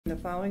The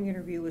following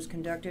interview was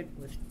conducted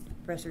with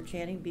Professor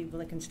Channing B.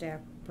 Blickenstaff,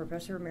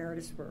 Professor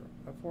Emeritus for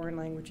Foreign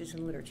Languages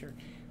and Literature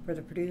for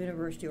the Purdue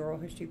University Oral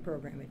History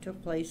Program. It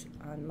took place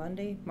on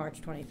Monday, March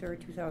 23,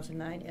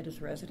 2009, at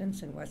his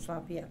residence in West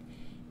Lafayette.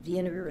 The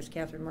interviewer is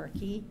Katherine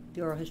Markee,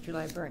 the Oral History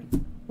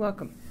Librarian.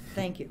 Welcome.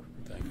 Thank you.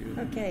 Thank you.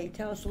 Okay,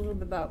 tell us a little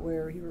bit about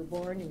where you were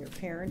born and your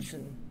parents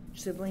and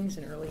siblings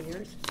in early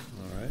years.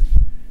 All right.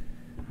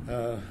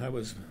 I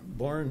was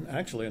born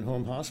actually in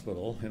Home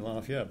Hospital in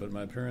Lafayette, but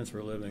my parents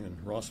were living in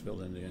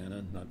Rossville,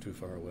 Indiana, not too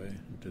far away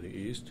to the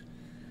east.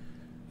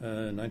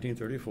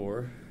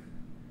 1934,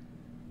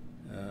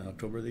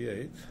 October the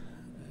 8th,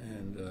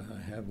 and I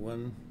have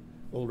one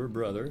older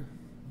brother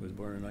who was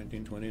born in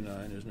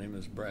 1929. His name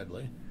is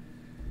Bradley.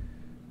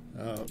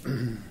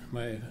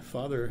 My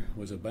father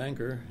was a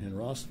banker in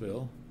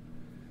Rossville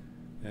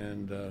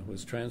and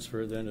was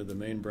transferred then to the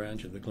main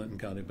branch of the Clinton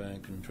County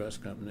Bank and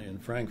Trust Company in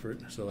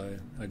Frankfort. So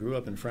I grew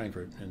up in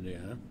Frankfort,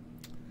 Indiana.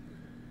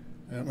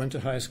 I went to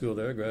high school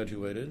there,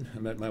 graduated. I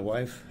met my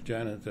wife,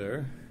 Janet,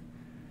 there.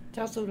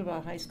 Tell us a little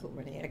about high school.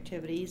 Were the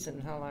activities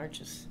and how large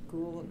is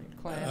school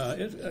and class?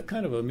 It's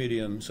kind of a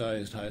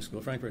medium-sized high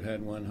school. Frankfort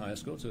had one high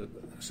school. It's a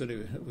city.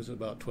 It was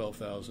about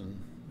 12,000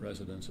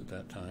 residents at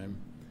that time.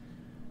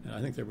 And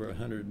I think there were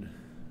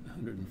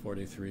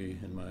 143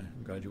 in my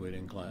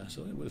graduating class.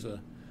 So it was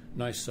a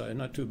nice size,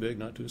 not too big,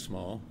 not too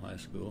small high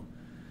school.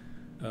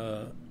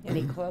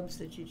 Any clubs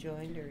that you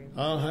joined?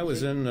 I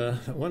was in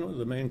one of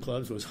the main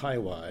clubs was High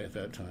Y at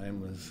that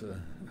time. Was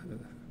a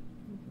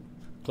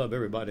club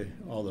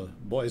all the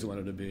boys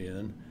wanted to be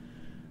in,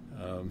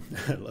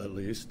 at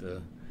least.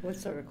 What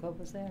sort of club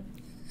was that?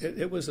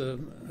 It was a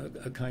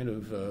kind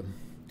of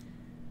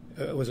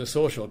it was a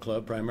social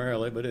club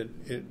primarily, but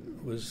it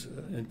was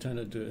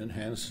intended to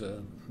enhance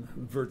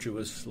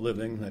virtuous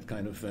living, that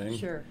kind of thing.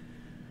 Sure.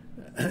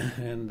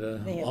 And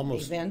they had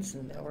almost events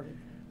and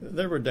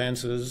there were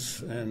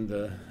dances and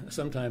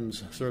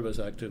sometimes service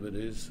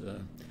activities.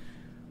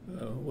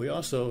 We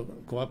also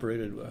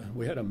cooperated.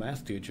 We had a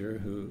math teacher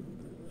who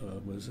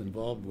was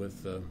involved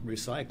with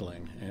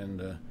recycling,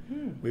 and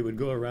we would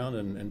go around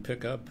and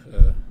pick up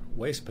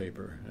waste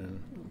paper and,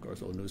 of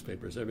course, old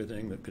newspapers,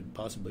 everything that could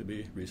possibly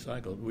be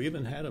recycled. We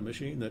even had a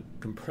machine that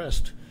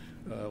compressed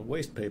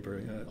waste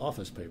paper,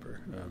 office paper.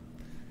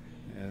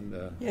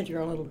 You had your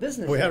own little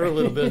business. We had our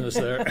little business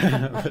there.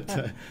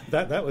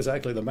 But that was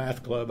actually the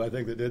math club, I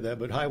think, that did that.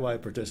 But High Y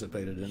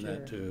participated in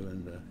that, too.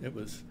 And it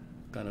was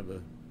kind of a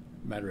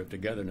matter of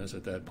togetherness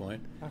at that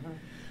point. Uh-huh.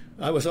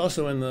 I was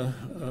also in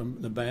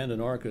the band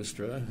and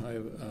orchestra.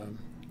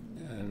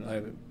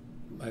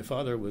 My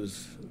father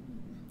was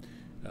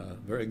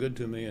very good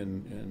to me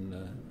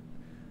in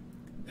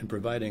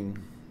providing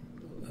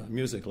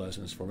music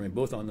lessons for me,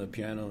 both on the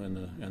piano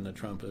and the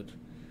trumpet.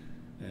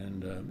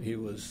 And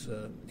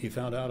he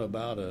found out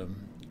about a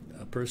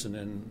person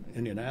in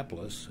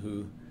Indianapolis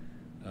who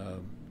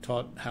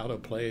taught how to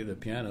play the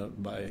piano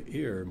by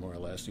ear, more or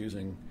less,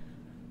 using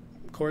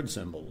chord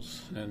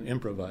symbols and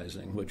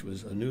improvising, which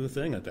was a new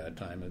thing at that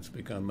time. It's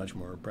become much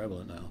more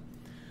prevalent now.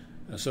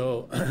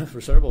 So for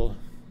several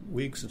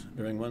weeks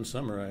during one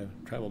summer, I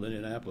traveled to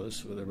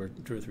Indianapolis, where there were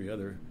 2 or 3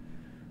 other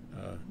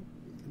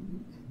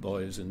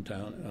boys in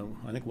town.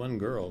 I think one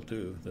girl,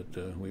 too,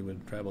 that we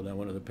would travel down.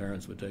 One of the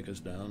parents would take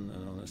us down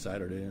on a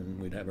Saturday, and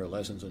we'd have our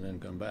lessons and then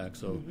come back.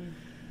 So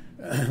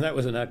that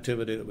was an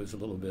activity that was a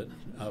little bit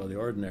out of the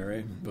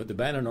ordinary. But the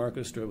band and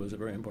orchestra was a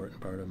very important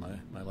part of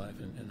my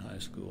life in high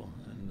school.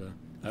 And Did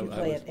you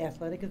play at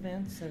athletic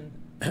events? And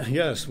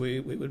yes, we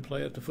would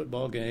play at the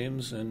football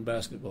games and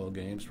basketball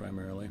games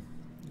primarily.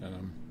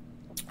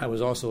 I was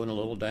also in a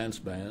little dance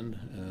band,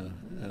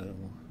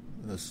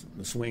 the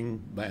swing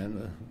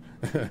band,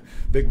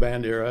 big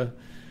band era,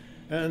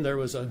 and there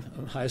was a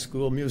high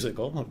school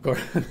musical, of course,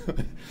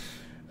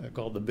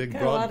 called the Big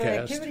Broadcast. A lot of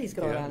activities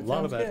going on. A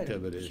lot of good.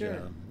 activities.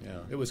 Sure. Yeah.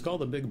 It was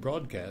called the Big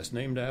Broadcast,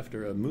 named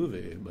after a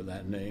movie, but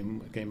that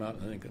name came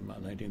out, I think, in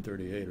about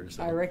 1938 or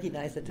so. I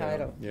recognize the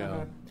title. Yeah.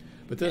 Uh-huh.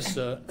 But this,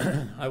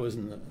 I was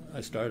in the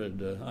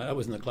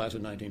class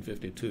of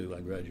 1952.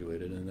 I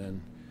graduated, and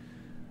then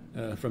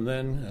from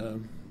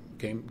then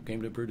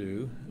came to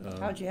Purdue.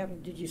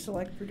 Did you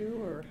select Purdue,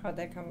 or how'd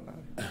that come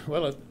about?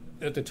 Well,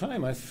 at the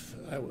time, I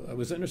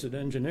was interested in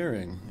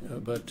engineering,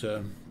 but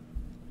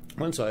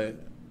once I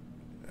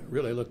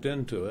really looked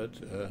into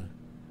it,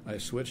 I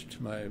switched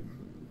my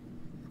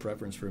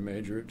preference for a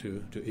major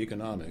to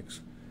economics.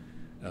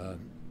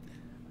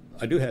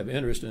 I do have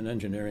interest in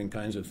engineering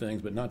kinds of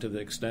things, but not to the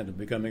extent of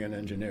becoming an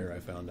engineer, I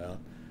found out.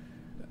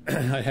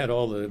 I had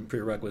all the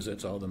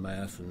prerequisites, all the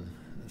math and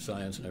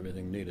science and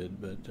everything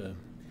needed, but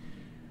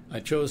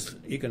I chose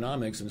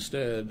economics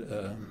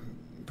instead.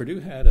 Purdue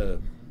had a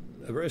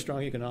very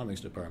strong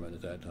economics department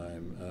at that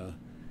time.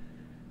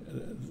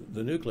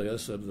 The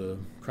nucleus of the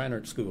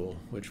Krannert School,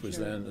 which was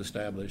then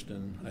established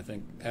in, I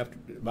think,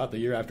 about the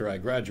year after I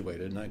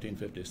graduated,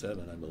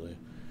 1957, I believe.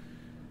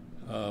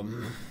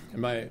 And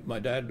my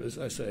dad, as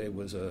I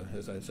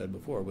said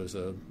before, was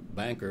a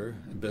banker,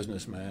 a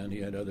businessman.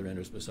 He had other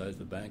interests besides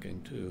the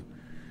banking too.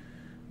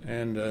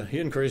 And he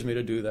encouraged me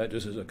to do that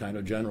just as a kind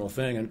of general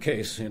thing in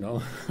case,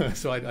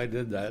 So I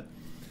did that.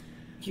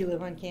 Did you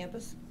live on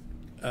campus?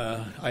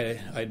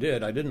 I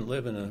did. I didn't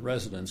live in a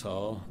residence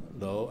hall,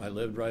 though. I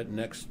lived right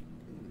next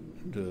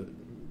to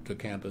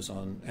campus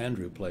on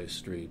Andrew Place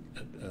Street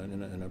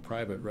in a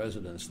private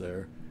residence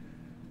there.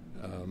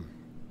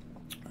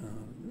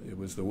 It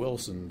was the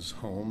Wilsons'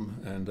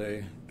 home, and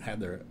they had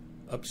their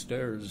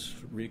upstairs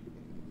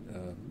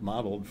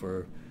modeled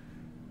for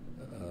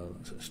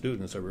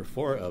students. There were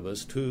 4 of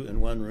us, 2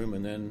 in one room,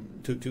 and then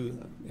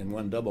two in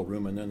one double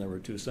room, and then there were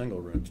 2 single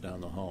rooms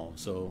down the hall.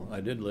 So I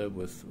did live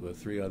with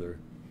 3 other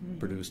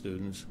Purdue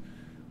students.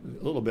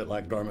 A little bit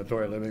like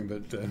dormitory living,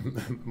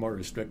 but more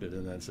restricted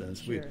in that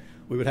sense. Sure.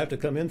 We would have to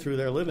come in through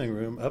their living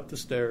room, up the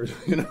stairs,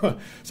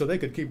 so they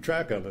could keep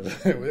track of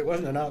it. It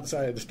wasn't an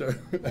outside stair.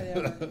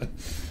 Yeah.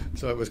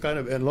 So it was kind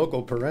of in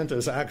loco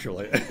parentis,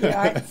 actually.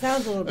 Yeah, it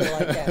sounds a little bit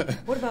like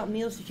that. What about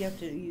meals? Did you have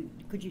to?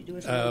 Could you do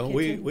a small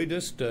kitchen? We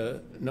just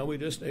we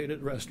just ate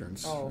at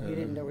restaurants. Oh, you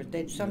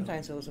didn't.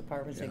 Sometimes those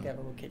apartments they got a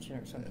little kitchen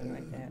or something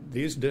like that.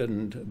 These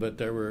didn't, but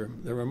there were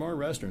more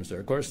restaurants there.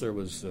 Of course, there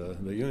was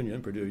the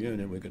Union, Purdue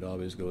Union. We could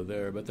always go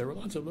there, but there were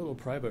lots of little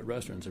private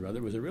restaurants around.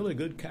 There was a really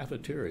good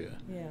cafeteria.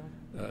 Yeah.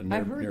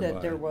 I've heard nearby.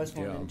 that there was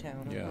one in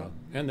town. Yeah,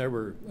 and there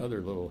were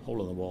other little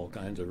hole-in-the-wall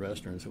kinds of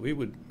restaurants. We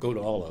would go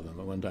to all of them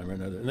at one time or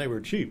another, and they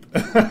were cheap.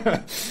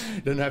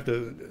 Didn't have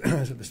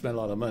to spend a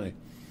lot of money.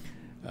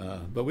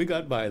 But we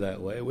got by that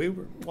way. We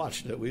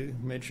watched it. We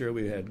made sure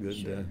we had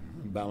good,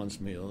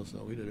 balanced meals,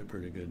 so we did a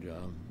pretty good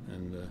job.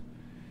 And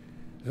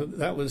so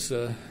that was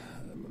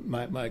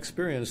my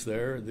experience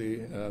there.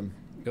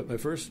 My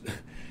first...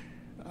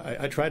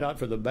 I tried out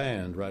for the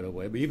band right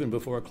away, but even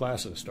before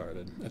classes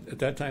started. At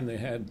that time, they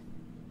had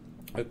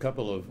a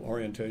couple of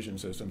orientation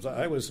systems.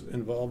 I was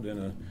involved in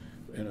a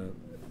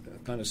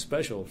kind of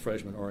special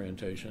freshman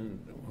orientation.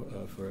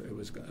 It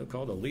was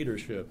called a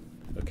leadership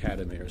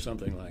academy or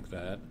something like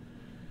that.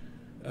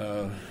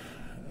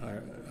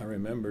 I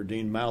remember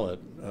Dean Mallett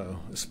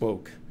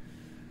spoke.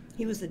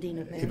 He was the dean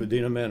of men. He was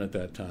dean of men at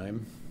that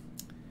time,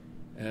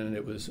 and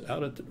it was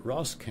out at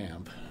Ross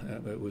Camp.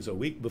 It was a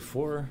week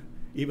before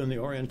even the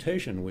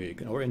orientation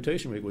week. And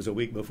orientation week was a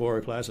week before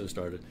classes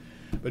started.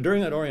 But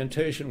during that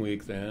orientation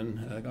week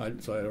then,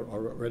 so I'd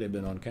already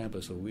been on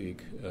campus a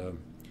week,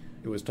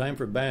 it was time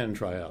for band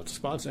tryouts.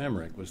 Spots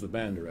Emmerich was the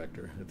band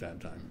director at that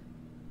time.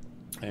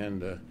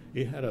 And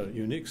he had a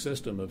unique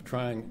system of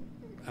trying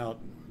out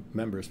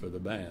members for the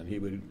band. He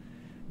would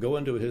go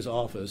into his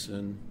office,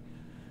 and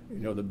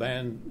the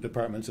band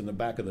department's in the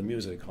back of the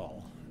music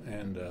hall.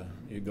 And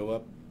you go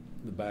up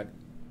the back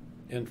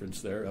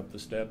entrance there, up the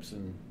steps,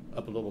 and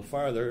up a little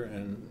farther,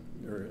 and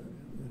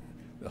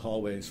the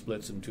hallway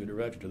splits in 2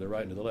 directions, to the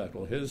right and to the left.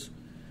 Well, his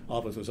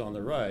office was on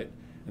the right,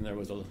 and there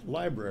was a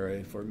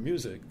library for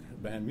music,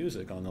 band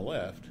music, on the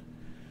left.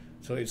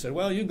 So he said,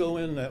 well, you go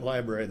in that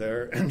library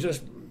there and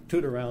just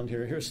toot around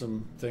here. Here's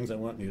some things I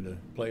want you to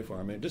play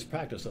for me. Just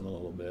practice them a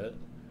little bit,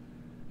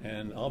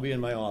 and I'll be in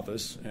my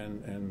office,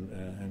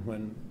 and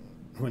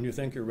when you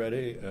think you're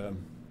ready,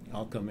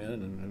 I'll come in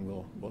and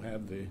we'll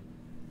have the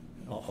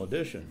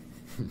audition.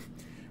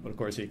 Well, of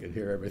course, he could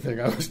hear everything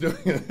I was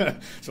doing,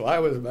 so I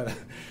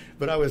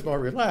was more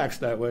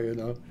relaxed that way,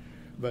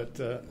 But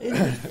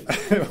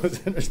it was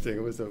interesting.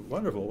 It was a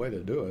wonderful way to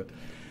do it.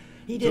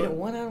 He did it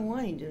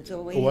one-on-one. He did it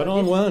so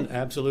one-on-one,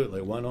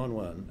 absolutely,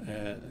 one-on-one.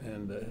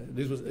 And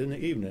this was in the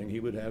evening. He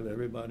would have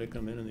everybody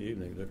come in the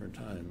evening at different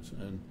times.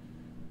 And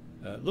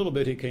a little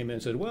bit he came in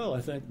and said, well,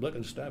 I think,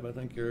 Blickenstaff, I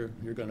think you're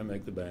going to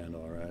make the band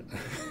all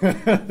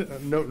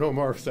right. No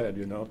more said,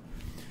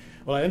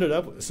 Well, I ended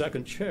up with the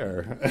second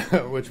chair,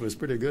 which was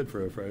pretty good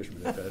for a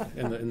freshman at that,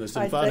 in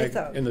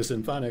the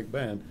symphonic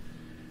band.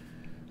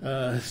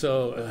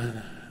 So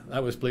I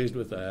was pleased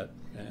with that.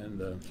 And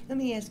let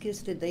me ask you: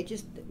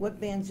 what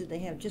bands did they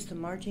have? Just a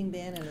marching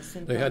band and a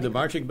symphonic? They had the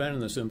marching band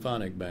and the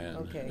symphonic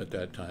band at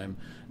that time.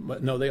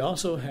 But no, they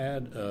also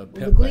had a pep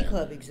band. The Glee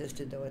Club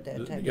existed though at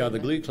that time. Yeah, the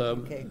Glee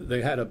Club. Okay.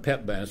 They had a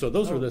pep band. So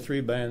those were the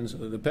 3 bands.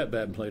 The pep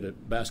band played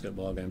at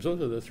basketball games.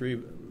 Those are the 3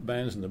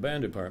 bands in the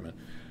band department.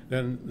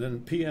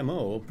 Then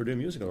PMO, Purdue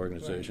Musical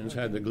Organizations,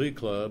 had the Glee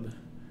Club,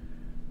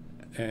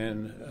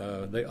 and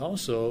they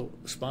also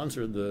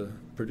sponsored the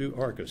Purdue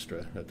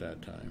Orchestra at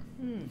that time.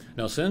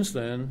 Now, since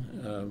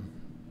then,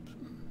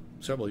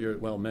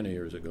 many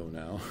years ago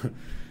now,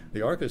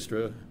 the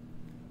orchestra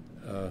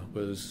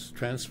was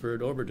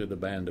transferred over to the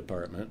band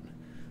department.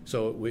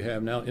 So we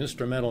have now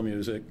instrumental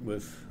music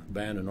with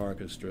band and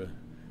orchestra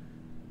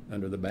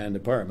under the band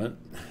department,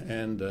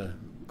 and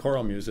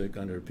choral music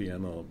under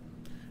PMO.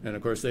 And,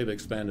 of course, they've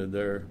expanded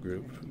their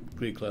group,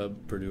 Glee Club,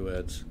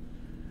 Purduettes.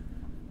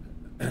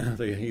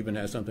 They even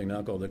have something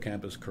now called the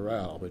Campus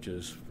Chorale, which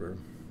is for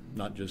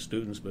not just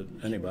students, but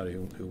anybody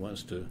who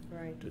wants to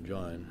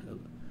join.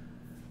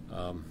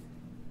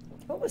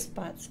 What was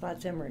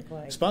Spots Emmerich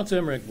like? Spots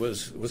Emmerich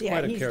was quite a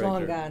character. Yeah, he's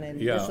long gone,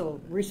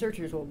 and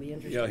researchers will be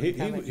interested.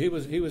 Yeah,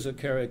 he was a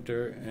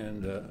character,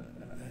 and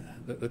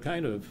the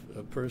kind of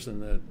a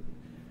person that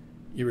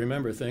you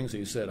remember things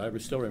he said. I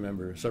still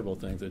remember several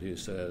things that he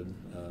said.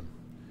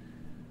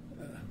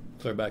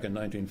 clear back in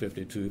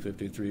 1952,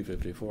 53,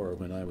 54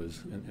 when I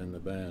was in the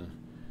band.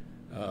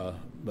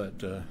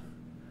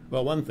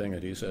 Well, one thing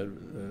that he said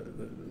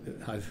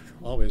I've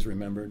always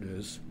remembered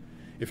is,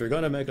 if you're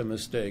going to make a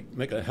mistake,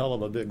 make a hell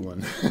of a big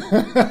one.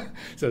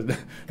 So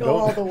go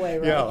all the way,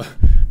 right? Yeah,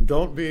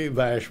 don't be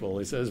bashful.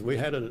 He says, we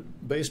had a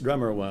bass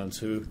drummer once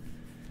who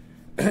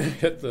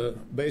hit the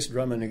bass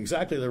drum in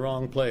exactly the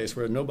wrong place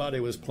where nobody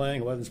was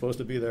playing, wasn't supposed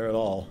to be there at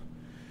all.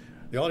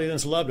 The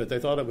audience loved it. They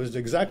thought it was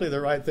exactly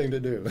the right thing to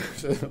do.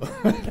 So,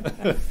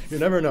 you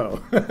never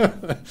know.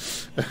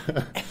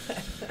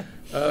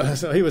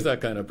 So he was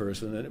that kind of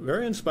person, and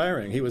very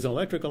inspiring. He was an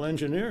electrical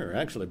engineer,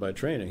 actually, by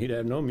training. He'd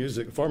had no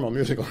formal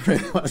musical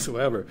training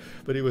whatsoever,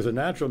 but he was a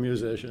natural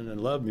musician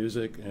and loved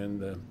music,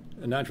 and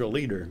a natural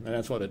leader, and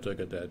that's what it took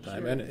at that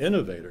time. Sure. And an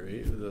innovator.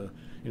 He, the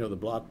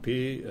Block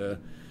P,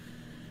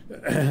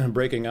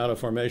 breaking out of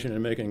formation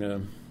and making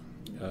a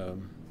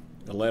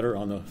letter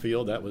on the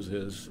field, that was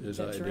his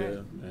That's idea.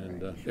 Right.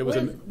 And right. it was.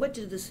 What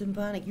did the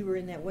symphonic? You were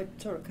in that. What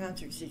sort of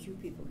concerts did you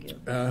people give?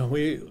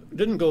 We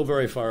didn't go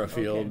very far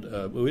afield.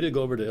 Okay. But we did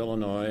go over to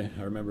Illinois.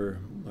 I remember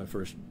my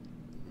first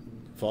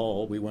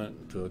fall. We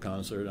went to a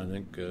concert. I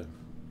think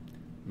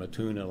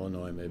Mattoon,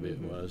 Illinois, maybe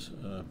it was.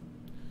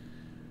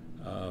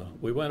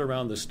 We went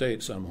around the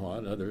state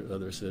somewhat.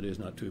 Other cities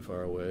not too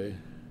far away.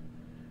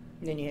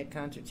 And then you had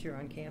concerts here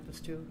on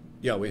campus too?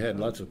 Yeah, we had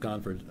lots of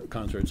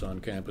concerts on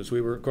campus. We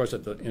were, of course,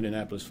 at the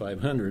Indianapolis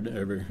 500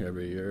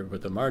 every year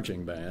with the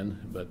marching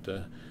band, but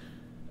the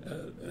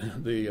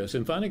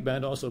symphonic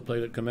band also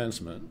played at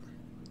commencement,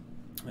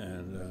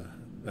 and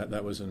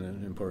that was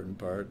an important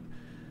part.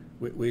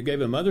 We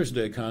gave a Mother's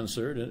Day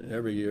concert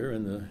every year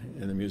in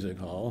the music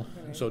hall.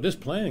 Right. So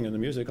just playing in the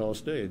music hall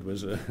stage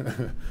was a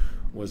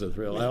was a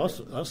thrill. I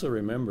also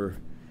remember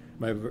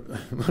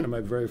one of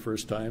my very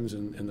first times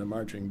in the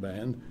marching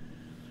band.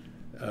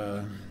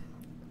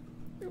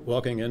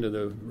 Walking into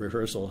the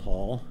rehearsal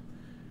hall,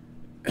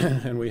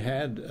 and we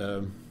had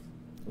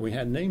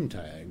name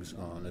tags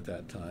on at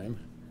that time,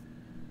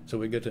 so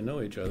we get to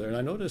know each other. And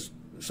I noticed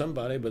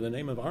somebody by the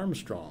name of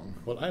Armstrong.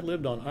 Well, I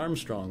lived on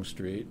Armstrong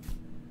Street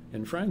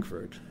in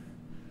Frankfurt,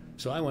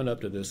 so I went up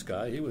to this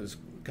guy. He was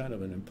kind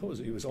of an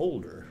imposing. He was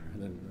older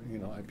than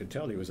I could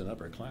tell he was an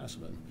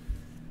upperclassman,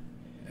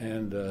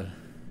 and.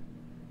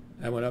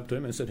 I went up to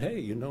him and said,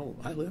 "Hey,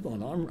 I live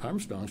on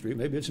Armstrong Street.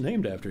 Maybe it's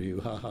named after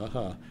you." Ha, ha,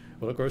 ha.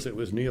 Well, of course, it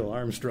was Neil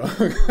Armstrong.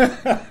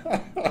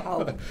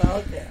 How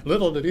about that?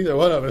 Little did either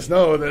one of us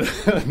know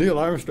that Neil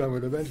Armstrong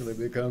would eventually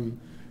become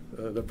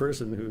the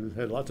person who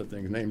had lots of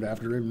things named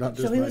after him, not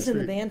just So he my was street.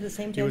 in the band at the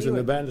same time? He was in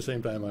the band at the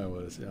same time I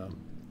was, yeah.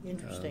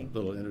 Interesting.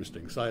 Little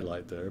interesting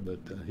sidelight there, but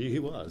he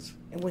was.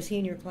 And was he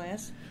in your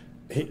class?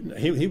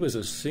 He was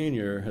a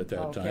senior at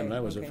that time, and I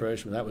was a okay.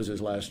 freshman. That was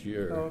his last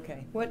year. Oh,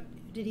 okay. What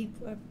did he?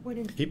 What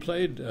in? He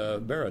played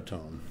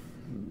baritone,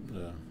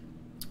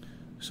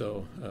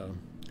 so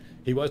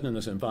he wasn't in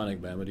the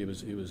symphonic band, but he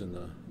was in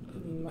the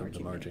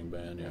marching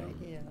band. Yeah. Right,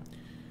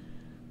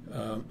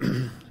 yeah.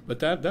 But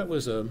that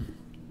was a.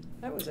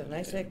 That was a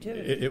nice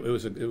activity. It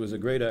was a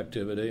great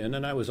activity, and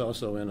then I was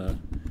also in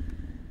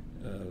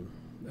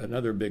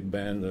another big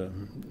band.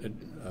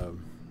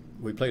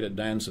 We played at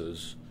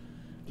dances.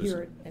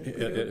 Here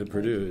at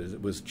Purdue.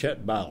 It was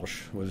Chet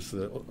Bausch was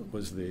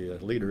the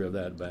leader of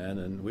that band,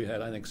 and we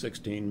had, I think,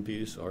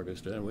 16-piece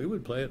orchestra, and we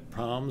would play at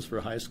proms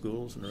for high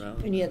schools and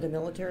around. And you had the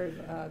military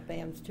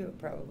bands too,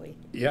 probably.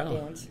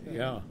 Yeah,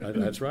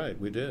 that's right.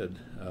 We did.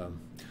 Of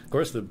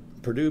course, the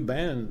Purdue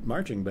band,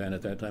 marching band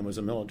at that time, was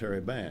a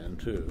military band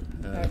too.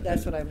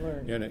 That's what I've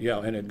learned. And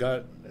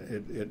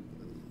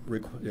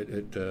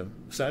it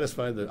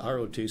satisfied the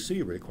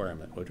ROTC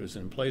requirement, which was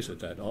in place at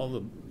that. All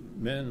the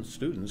men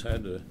students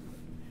had to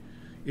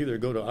either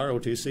go to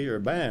ROTC or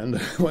band,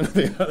 one or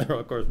the other.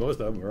 Of course, most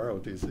of them were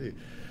ROTC.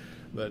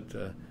 But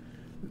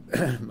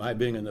my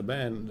being in the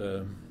band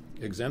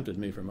exempted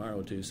me from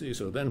ROTC.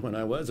 So then when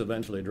I was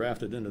eventually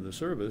drafted into the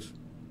service,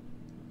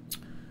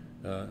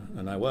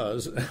 and I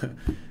was,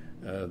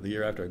 the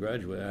year after I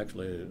graduated,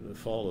 actually the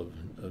fall of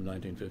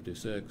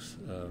 1956,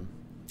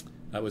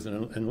 I was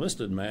an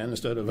enlisted man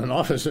instead of an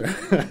officer.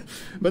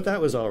 But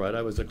that was all right.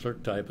 I was a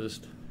clerk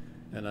typist,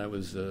 and I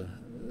was...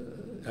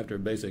 after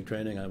basic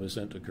training, I was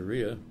sent to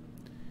Korea,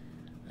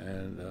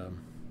 and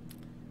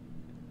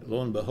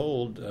lo and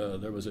behold,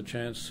 there was a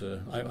chance.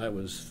 I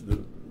was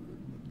the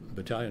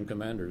battalion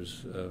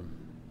commander's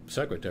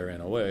secretary,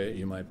 in a way,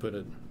 you might put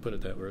it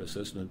that way,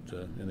 assistant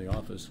in the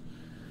office.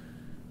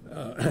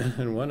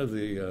 And one of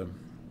the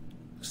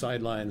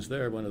sidelines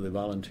there, one of the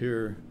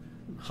volunteer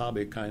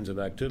hobby kinds of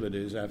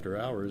activities after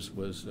hours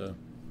was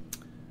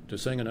to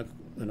sing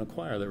in a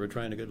choir. They were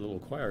trying to get a little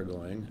choir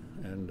going,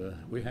 and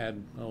we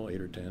had 8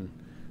 or 10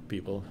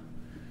 people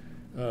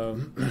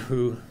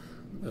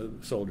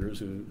soldiers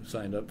who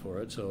signed up for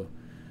it. So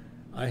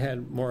I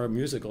had more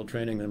musical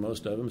training than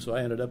most of them, so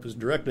I ended up as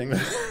directing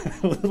a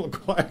little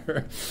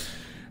choir,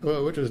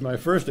 which was my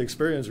first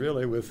experience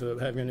really with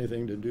having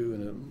anything to do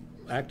in an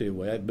active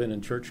way. I'd been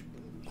in church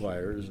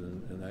choirs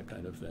and that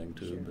kind of thing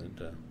too, sure.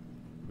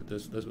 But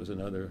this was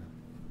another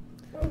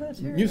Oh, that's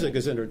very music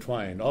nice. is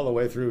intertwined all the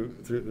way through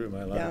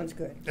my life. Sounds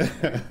good.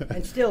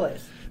 And still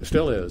is.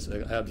 Still is,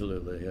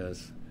 absolutely,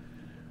 yes.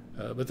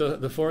 But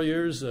the 4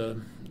 years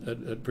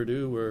at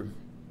Purdue were,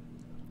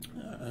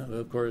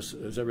 of course,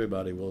 as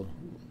everybody will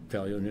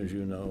tell you, and as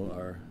you know,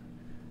 are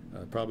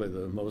probably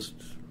the most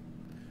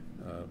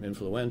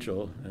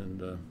influential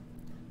and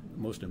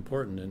most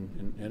important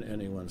in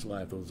anyone's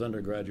life. Those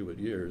undergraduate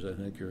years, I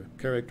think your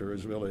character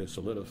is really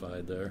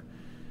solidified there.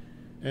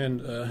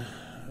 And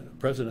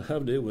President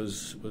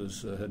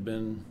Hovde had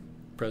been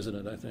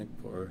president, I think,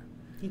 for...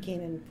 He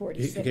came in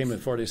 46. He came in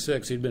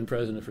 46. He'd been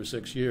president for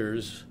 6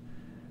 years.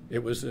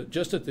 It was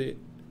just at the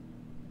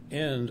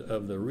end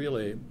of the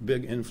really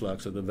big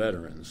influx of the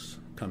veterans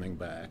coming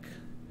back.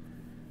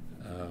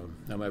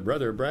 Now, my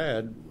brother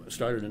Brad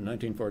started in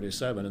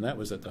 1947, and that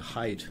was at the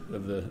height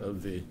of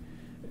the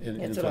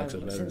influx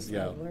of veterans.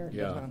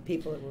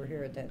 People that were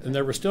here at that time. And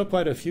there were still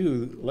quite a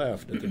few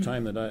left at the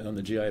time on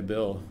the GI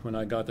Bill when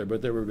I got there,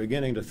 but they were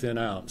beginning to thin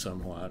out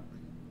somewhat.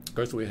 Of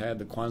course, we had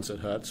the Quonset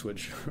huts,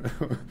 which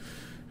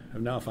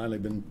have now finally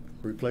been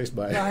replaced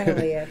by...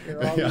 Finally,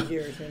 after all these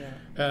years,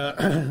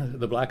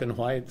 the black and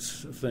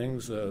whites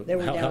things. They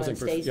were down on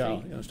State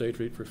Street. State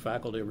Street for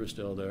faculty were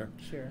still there.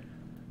 Sure.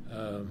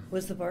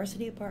 Was the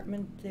varsity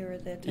apartment there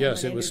at that time?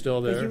 Yes, it was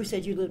still there. Because you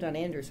said you lived on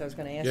Andrews, so I was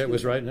going to ask you. Yeah, it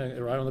was right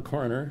on the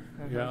corner.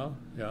 Uh-huh.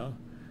 Yeah.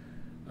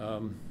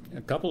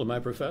 A couple of my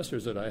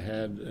professors that I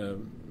had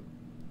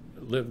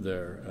lived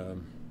there.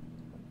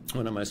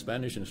 One of my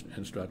Spanish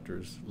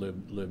instructors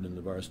lived in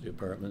the varsity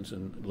apartments,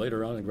 and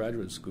later on in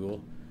graduate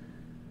school,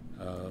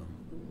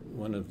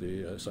 one of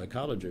the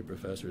psychology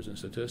professors in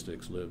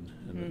statistics lived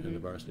in the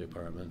varsity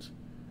apartments,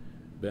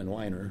 Ben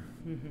Weiner.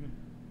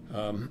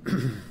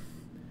 Mm-hmm.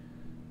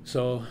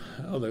 So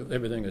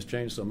everything has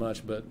changed so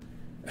much, but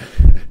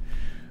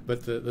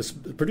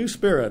the Purdue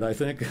spirit, I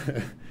think,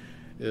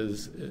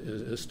 is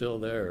still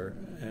there,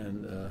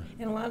 and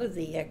a lot of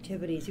the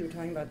activities you were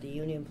talking about, the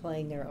union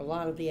playing there, a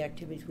lot of the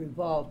activities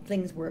revolved.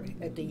 Things were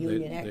at the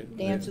union,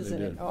 dances,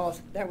 and it all.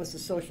 That was the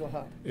social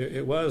hub.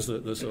 It was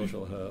the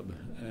social hub,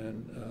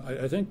 and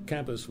I think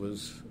campus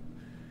was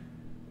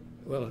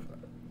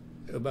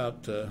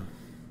about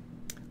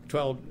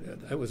 12.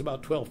 It was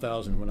about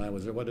 12,000 when I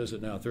was there. What is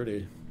it now?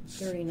 39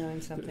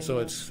 something. So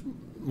it's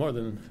more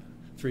than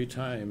 3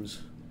 times.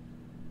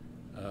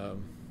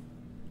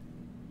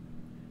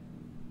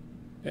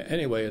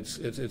 Anyway,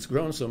 it's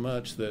grown so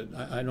much that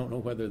I don't know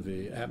whether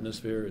the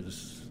atmosphere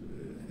is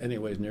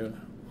anyways near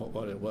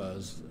what it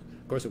was.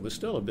 Of course, it was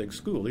still a big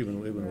school, even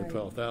with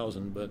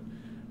 12,000, but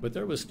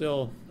there was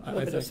still a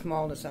little bit of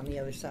smallness on the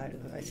other side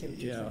of it. I see what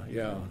you're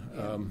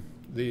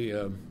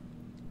saying.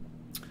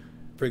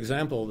 For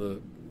example, the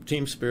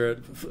team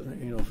spirit,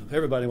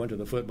 everybody went to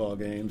the football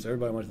games,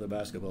 everybody went to the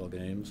basketball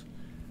games.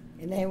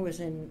 And that was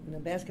in the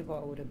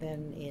basketball would have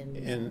been in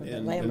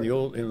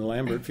the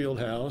Lambert Field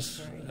House,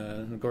 right.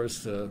 And of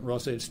course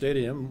Ross-Ade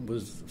Stadium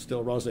was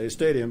still Ross-Ade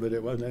Stadium, but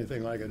it wasn't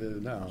anything like it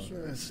is now.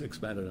 Sure. It's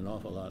expanded an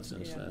awful lot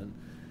since then.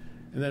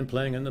 And then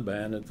playing in the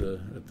band at the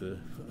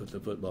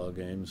football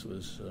games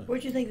was. What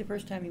did you think the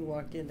first time you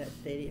walked in that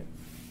stadium?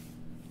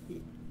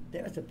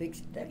 That was a big.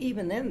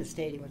 Even then, the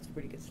stadium was a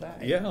pretty good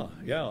size. Yeah.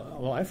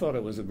 Well, I thought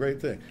it was a great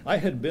thing. I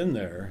had been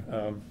there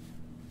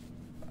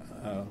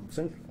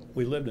since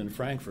we lived in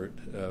Frankfurt.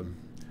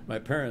 My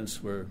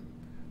parents were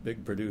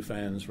big Purdue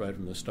fans right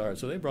from the start,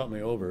 so they brought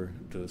me over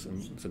to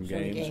some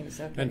games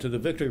okay. and to the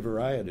Victory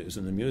Varieties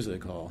in the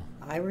music hall.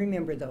 I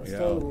remember those. Yeah,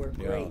 Those were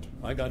great.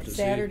 I got to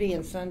Saturday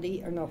and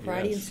Sunday, or no,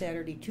 Friday and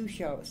Saturday, 2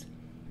 shows.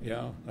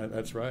 Yeah,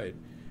 that's right.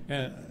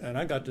 And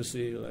I got to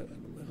see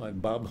like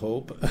Bob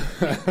Hope.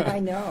 I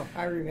know.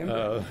 I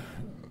remember.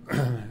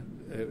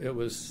 It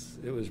was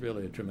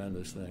really a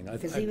tremendous thing.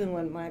 Because even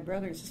when my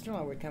brother and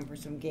sister-in-law would come for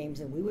some games,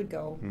 and we would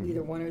go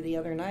either one or the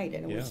other night,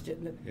 and it was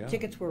the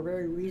tickets were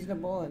very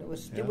reasonable, and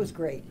it was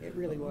great. It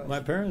really was. My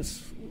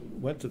parents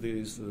went to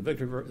the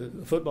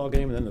football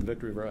game and then the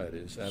Victory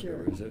Varieties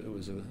afterwards. Sure. It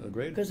was a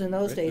great. Because in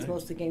those days, thing.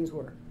 most of the games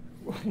were.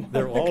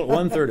 They're all at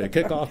 1:30.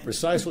 Kickoff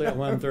precisely at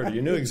 1:30.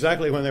 You knew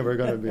exactly when they were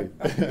going to be.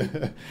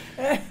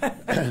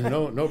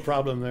 No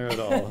problem there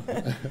at all.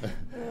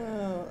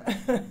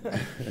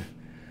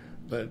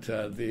 But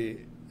I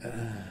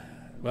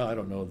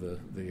don't know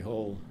the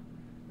whole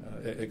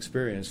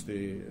experience,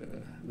 the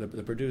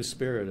Purdue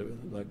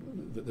spirit, like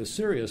the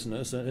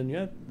seriousness, and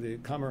yet the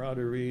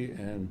camaraderie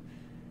and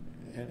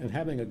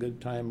having a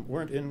good time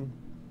weren't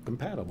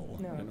incompatible.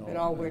 No, it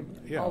all went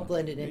all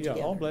blended in together.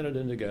 Yeah, all blended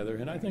in together,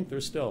 and I think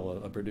there's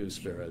still a Purdue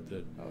spirit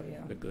that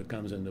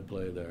comes into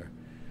play there.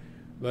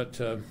 But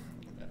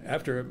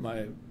after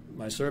my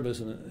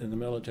service in the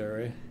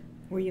military.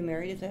 Were you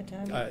married at that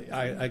time?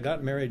 I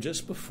got married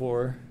just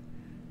before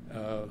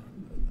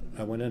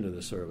I went into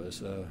the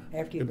service.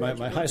 After you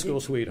my high school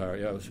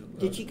sweetheart, yeah.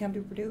 Did she come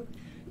to Purdue?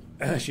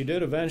 She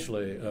did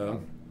eventually.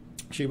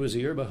 She was a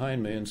year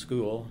behind me in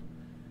school,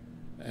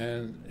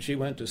 and she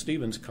went to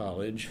Stevens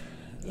College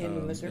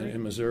in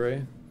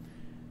Missouri.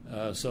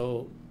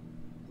 So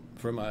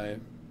for my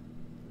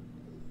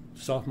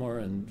sophomore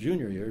and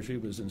junior year, she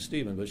was in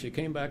Stevens, but she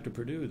came back to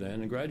Purdue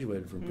then and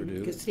graduated from Purdue.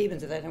 Because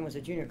Stevens at that time was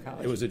a junior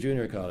college. It was a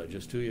junior college,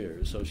 just 2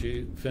 years. So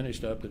she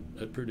finished up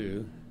at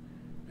Purdue,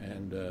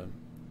 and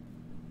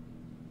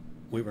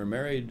we were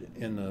married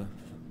in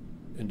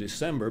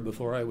December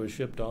before I was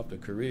shipped off to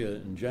Korea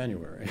in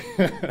January.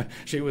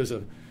 She was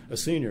a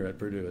senior at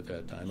Purdue at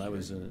that time. I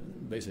was in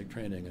basic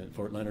training at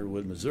Fort Leonard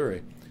Wood,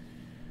 Missouri.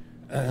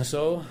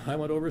 So I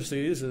went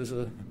overseas as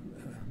a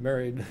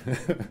married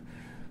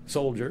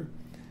soldier,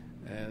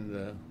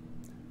 and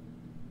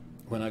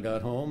when I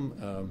got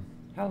home...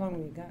 How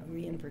long were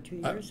you in for 2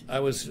 years? I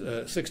was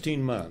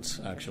 16 months,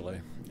 actually.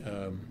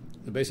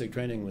 The basic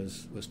training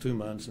was 2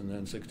 months and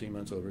then 16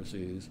 months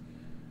overseas.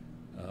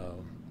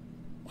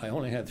 I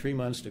only had 3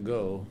 months to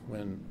go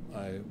when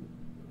I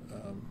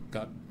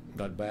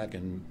got back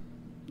in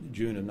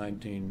June of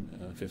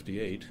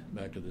 1958,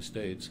 back to the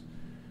States.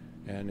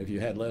 And if you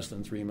had less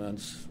than 3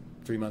 months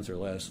or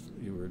less,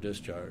 you were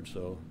discharged.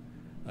 So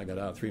I got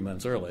out 3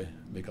 months early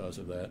because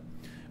of that.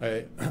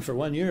 For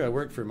 1 year, I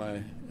worked for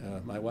my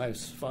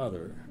wife's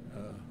father,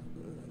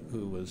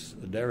 who was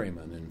a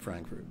dairyman in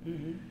Frankfurt,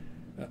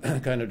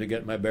 kind of to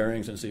get my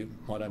bearings and see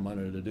what I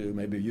wanted to do,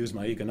 maybe use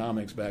my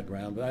economics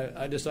background. But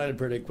I decided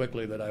pretty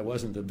quickly that I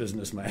wasn't a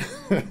businessman.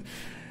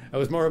 I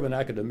was more of an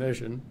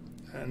academician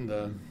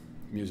and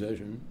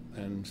musician,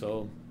 and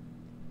so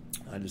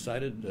I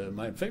decided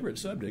my favorite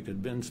subject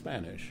had been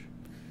Spanish.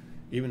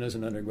 Even as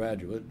an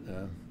undergraduate,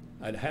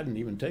 I hadn't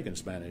even taken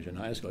Spanish in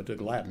high school. I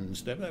took Latin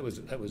instead. That was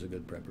a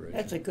good preparation.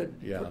 That's a good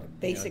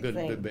basic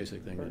thing. Good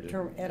basic thing to do.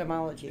 Term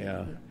etymology.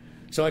 Yeah.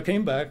 So I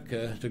came back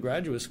to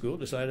graduate school,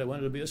 decided I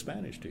wanted to be a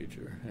Spanish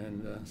teacher,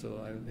 and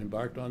so I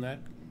embarked on that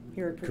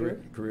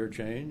career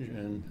change,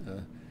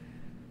 and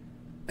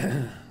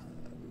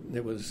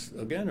it was,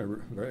 again, a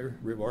very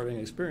rewarding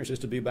experience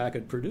just to be back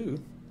at Purdue.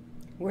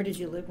 Where did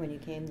you live when you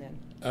came then?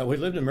 We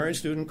lived in married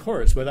student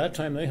courts. By that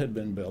time, they had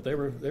been built. They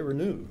were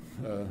new.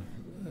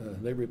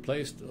 They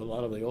replaced a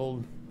lot of the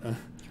old.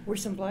 Were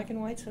some black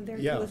and whites in there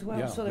too as well?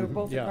 Yeah, so they were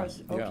both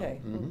across. Okay,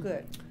 yeah, well,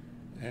 good.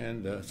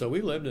 And so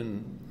we lived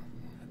in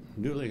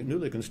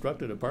newly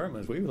constructed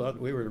apartments. We thought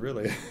we were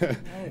really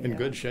in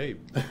good shape,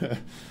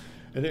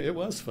 and it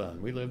was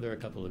fun. We lived there a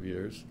couple of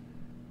years,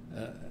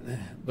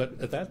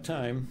 but at that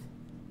time,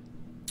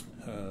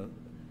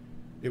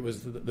 it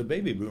was the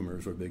baby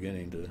boomers were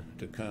beginning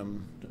to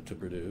come to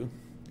Purdue.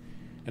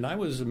 And I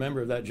was a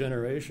member of that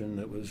generation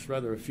that was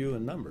rather few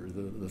in number,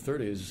 the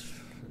 30s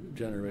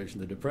generation,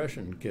 the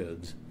Depression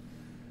kids.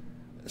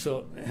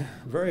 So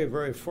very,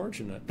 very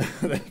fortunate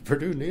that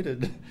Purdue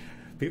needed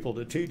people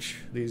to teach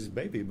these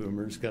baby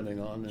boomers coming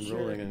on,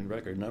 enrolling in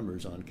record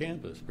numbers on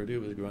campus.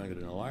 Purdue was growing at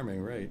an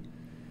alarming rate.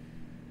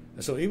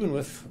 So even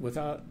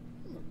without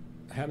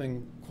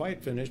having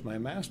quite finished my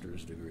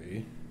master's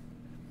degree,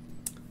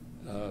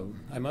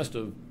 I must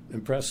have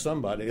impressed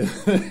somebody in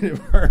the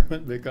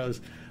department because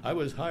I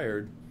was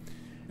hired.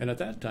 And at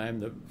that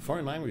time, the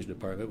foreign language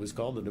department was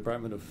called the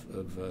Department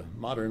of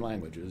Modern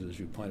Languages, as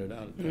you pointed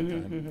out at that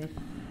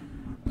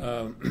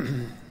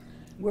time.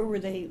 Where were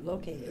they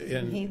located?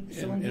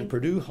 In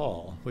Purdue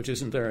Hall, which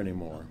isn't there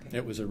anymore. Okay.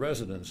 It was a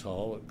residence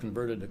hall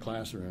converted to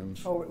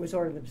classrooms. Oh, it was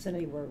over in the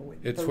vicinity where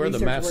it's where the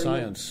math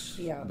science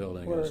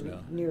building is now.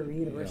 Near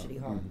University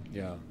Hall.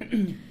 Yeah.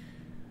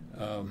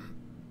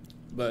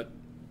 But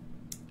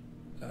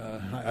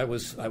I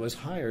was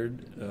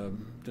hired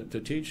to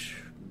teach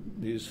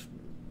these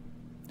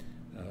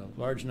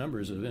large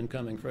numbers of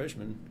incoming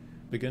freshmen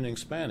beginning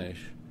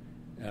Spanish,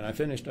 and I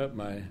finished up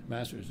my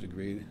master's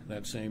degree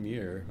that same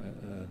year.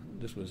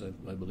 This was, I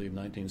believe,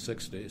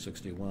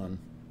 1961.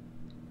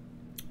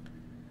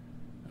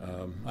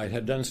 I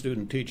had done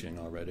student teaching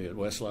already at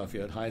West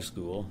Lafayette High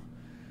School,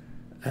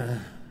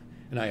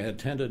 and I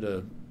attended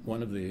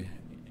one of the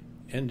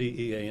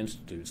NDEA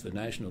institutes, the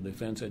National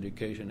Defense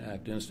Education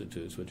Act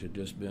Institutes, which had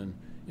just been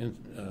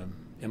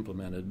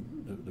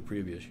implemented the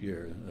previous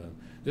year.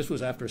 This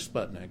was after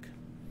Sputnik.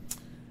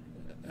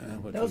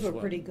 Those were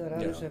pretty good.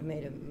 Others have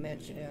made a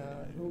mention,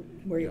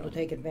 were able to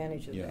take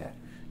advantage of that.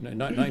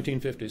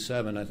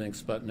 1957, I think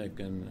Sputnik,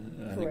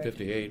 and I think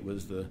 58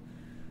 was the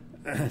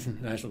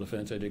National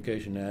Defense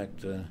Education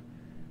Act.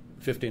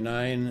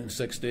 59 and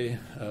 60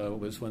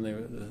 was when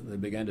they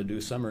began to do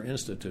summer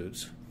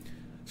institutes.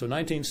 So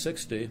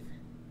 1960,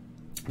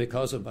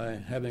 because of my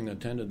having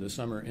attended the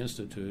summer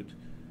institute,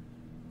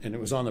 and it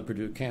was on the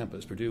Purdue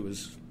campus, Purdue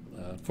was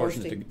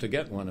fortunate to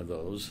get one of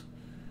those.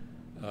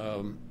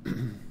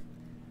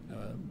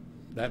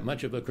 That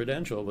much of a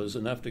credential was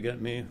enough to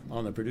get me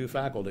on the Purdue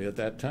faculty at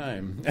that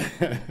time.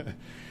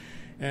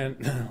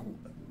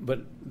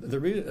 But the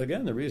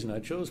reason I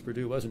chose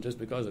Purdue wasn't just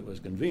because it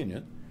was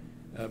convenient.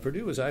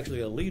 Purdue was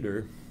actually a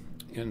leader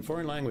in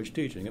foreign language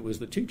teaching. It was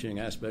the teaching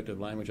aspect of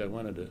language I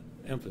wanted to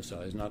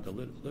emphasize, not the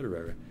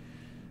literary.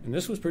 And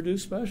this was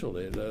Purdue's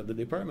specialty. The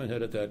department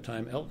head at that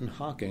time, Elton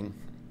Hocking,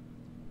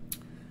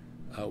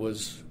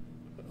 was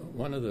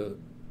one of the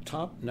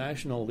top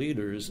national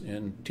leaders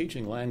in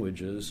teaching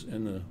languages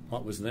in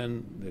what was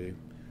then the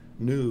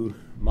new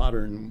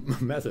modern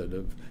method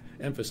of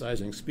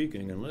emphasizing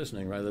speaking and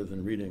listening rather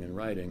than reading and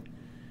writing.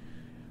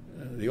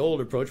 The old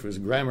approach was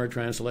grammar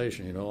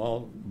translation,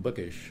 all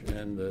bookish,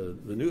 and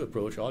the new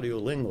approach,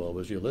 audiolingual,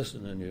 was you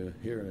listen and you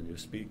hear and you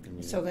speak. And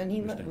you so then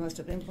he understand. must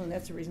have influenced.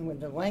 That's the reason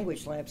when the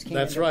language labs came.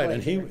 That's into right, play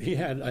and here. he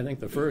had, I think,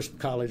 the first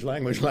college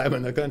language lab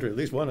in the country, at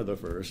least one of the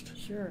first.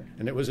 Sure.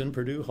 And it was in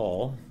Purdue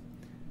Hall,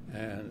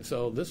 and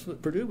so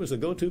Purdue was the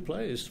go-to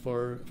place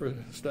for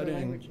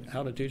studying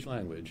how to teach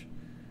language.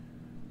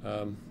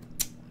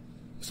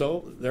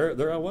 So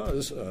there I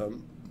was.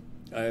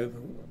 I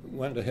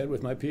went ahead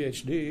with my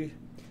PhD.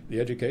 The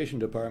education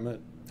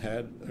department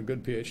had a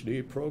good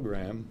PhD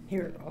program.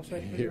 Here, also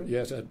at Purdue? Here,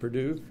 yes, at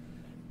Purdue,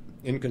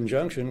 in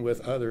conjunction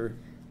with other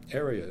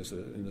areas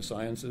in the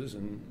sciences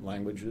and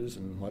languages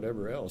and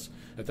whatever else.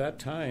 At that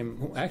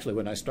time, actually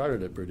when I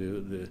started at Purdue,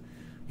 the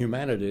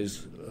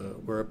humanities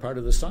were a part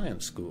of the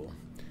science school.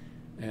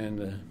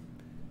 And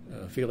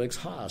Felix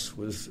Haas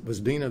was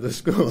dean of the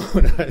school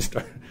when I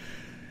started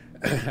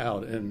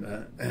out.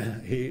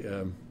 And he,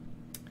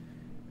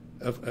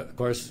 of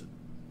course,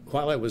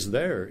 while I was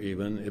there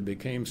even, it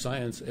became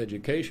science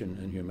education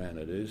and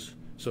humanities.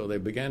 So they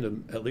began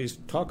to at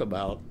least talk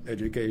about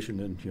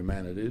education and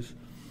humanities.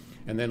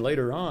 And then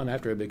later on,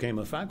 after I became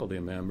a faculty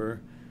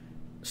member,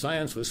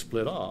 science was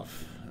split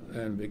off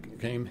and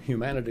became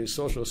humanities,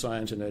 social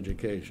science, and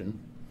education.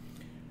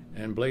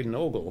 And Bladen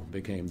Ogle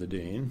became the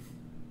dean.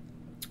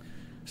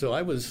 So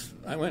I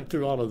went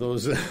through all of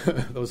those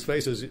those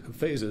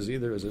phases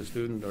either as a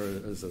student or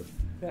as a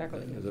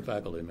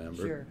faculty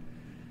member.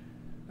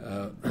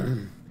 Sure.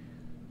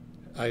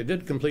 I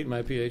did complete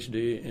my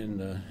PhD in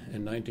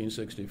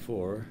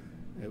 1964.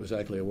 It was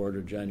actually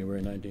awarded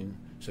January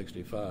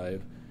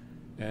 1965,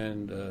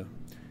 and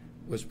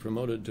was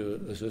promoted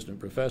to assistant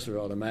professor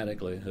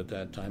automatically at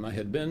that time. I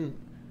had been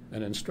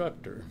an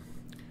instructor.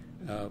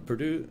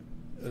 Purdue,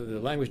 the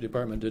language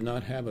department did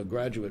not have a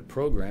graduate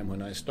program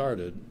when I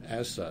started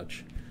as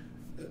such.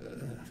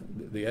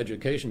 The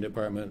education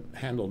department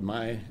handled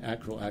my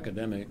actual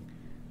academic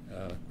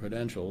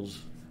credentials,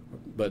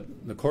 but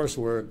the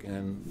coursework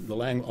and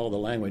all the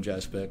language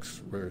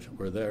aspects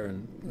were there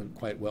and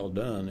quite well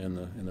done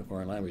in the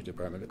foreign language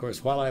department. Of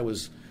course, while I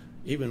was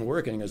even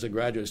working as a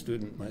graduate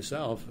student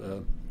myself,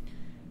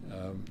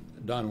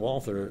 Don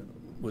Walther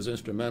was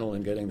instrumental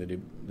in getting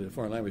the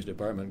foreign language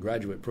department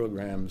graduate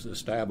programs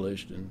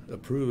established and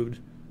approved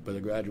by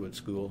the graduate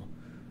school.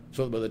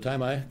 So by the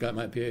time I got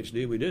my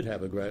PhD,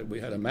 we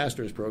had a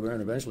master's program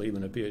and eventually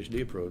even a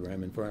PhD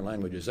program in foreign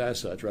languages as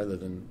such, rather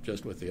than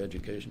just with the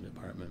education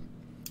department.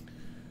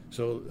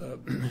 So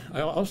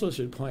I also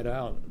should point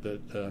out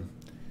that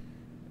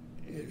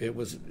it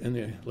was in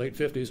the late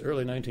 50s,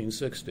 early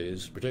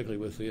 1960s, particularly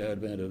with the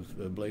advent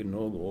of Bladen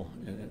Ogle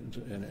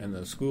and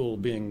the school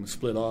being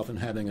split off and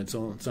having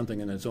something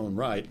in its own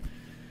right,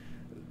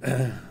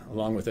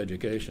 along with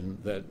education,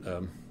 that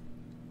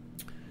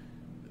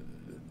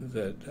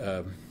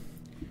the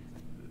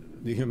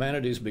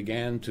humanities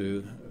began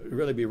to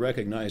really be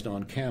recognized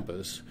on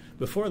campus.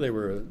 Before they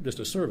were just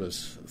a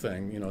service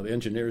thing, the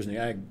engineers and the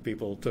ag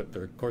people took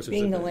their courses.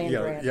 Being the land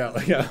grant.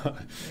 Yeah.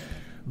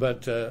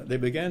 But they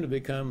began to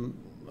become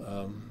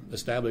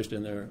established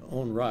in their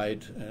own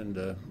right, and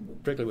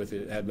particularly with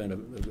the advent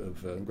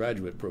of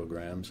graduate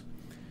programs.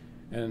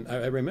 And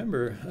I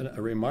remember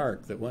a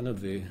remark that one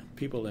of the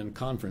people in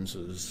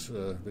conferences,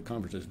 the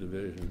conferences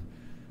division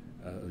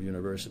of the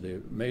university,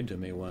 made to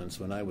me once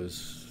when I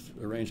was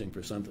arranging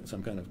for some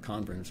kind of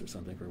conference or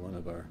something for one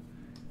of our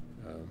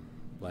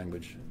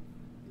language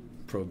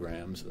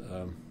programs.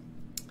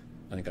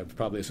 I think I was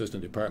probably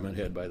assistant department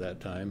head by that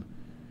time.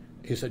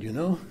 He said,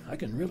 I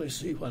can really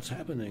see what's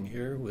happening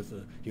here with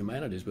the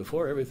humanities.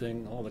 Before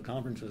everything, all the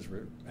conferences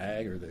were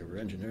ag or they were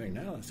engineering.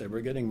 Now I said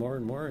we're getting more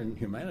and more in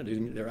humanities,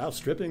 and they're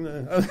outstripping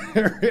the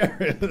other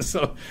areas.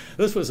 So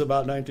this was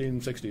about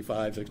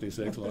 1965,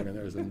 66, along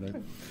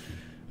in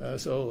there.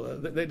 So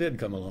they did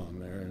come along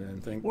there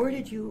and think. Where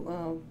did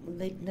you?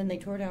 Then they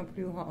tore down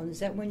Purdue Hall, and is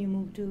that when you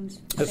moved to?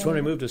 That's when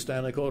we moved to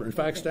Stanley Colder. In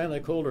fact, Stanley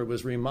Colder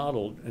was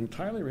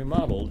entirely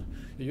remodeled.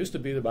 It used to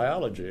be the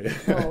biology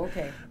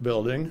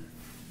building.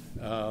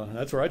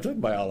 That's where I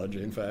took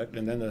biology, in fact,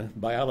 and then the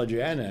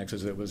biology annex,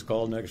 as it was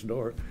called, next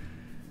door.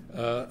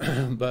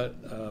 But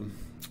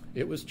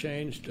it was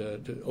changed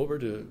over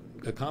to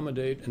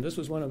accommodate, and this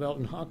was one of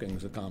Elton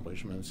Hawking's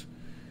accomplishments,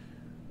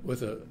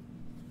 with a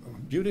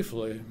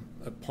beautifully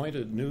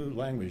appointed new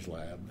language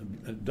lab,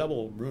 a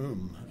double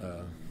room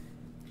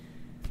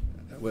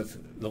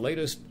with the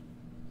latest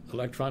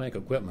electronic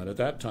equipment. At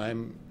that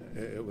time,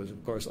 it was,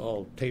 of course,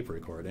 all tape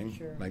recording,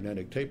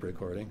 magnetic tape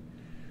recording.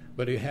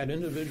 But he had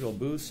individual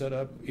booths set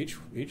up. Each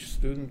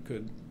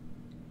student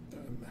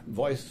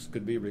voice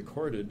could be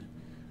recorded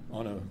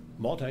on a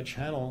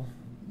multi-channel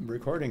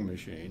recording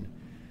machine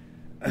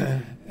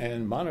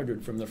and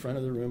monitored from the front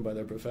of the room by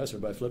their professor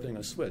by flipping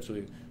a switch. So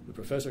the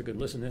professor could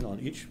listen in on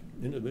each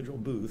individual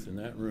booth in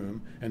that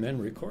room and then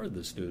record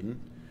the student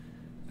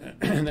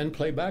and then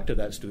play back to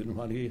that student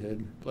what he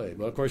had played.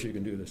 Well, of course, you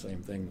can do the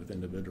same thing with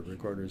individual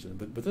recorders,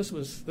 but this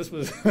was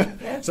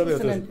something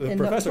that the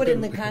professor put it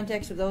in the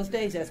context of those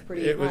days. That's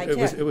pretty high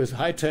tech. It was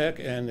high tech,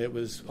 and it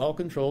was all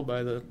controlled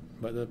by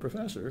the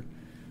professor,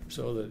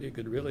 so that he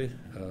could really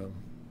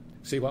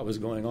see what was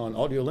going on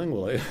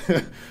audiolingually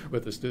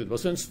with the student. Well,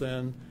 since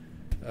then,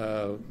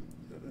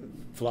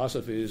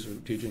 philosophies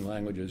of teaching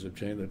languages have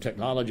changed. The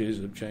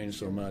technologies have changed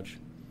so much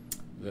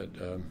that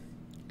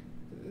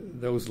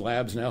those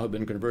labs now have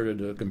been converted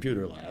to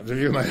computer labs.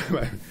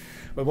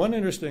 But one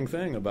interesting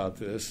thing about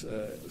this,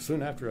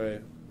 soon after I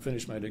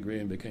finished my degree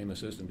and became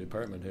assistant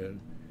department head,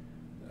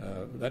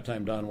 that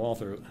time Don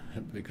Walther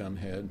had become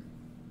head,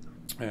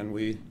 and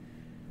we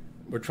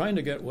were trying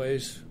to get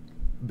ways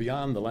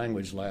beyond the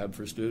language lab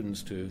for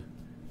students to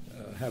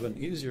have an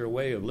easier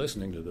way of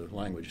listening to the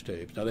language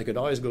tapes. Now, they could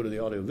always go to the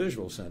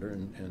audiovisual center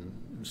in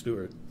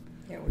Stewart.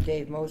 Yeah, with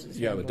Dave Moses.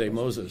 Yeah, with Dave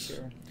Moses.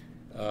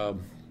 Sure.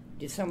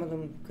 Did some of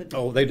them could?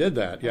 Oh, they did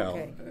that. Yeah,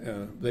 okay.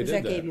 They did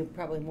that. That gave you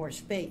probably more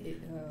space,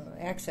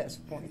 access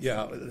points.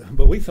 Yeah,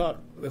 but we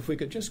thought if we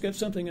could just get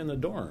something in the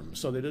dorm,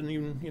 so they didn't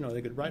even,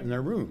 they could write in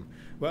their room.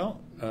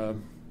 Well,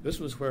 this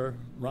was where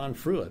Ron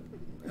Fruitt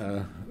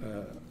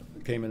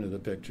came into the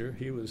picture.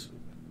 He was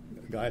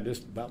a guy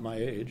just about my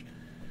age,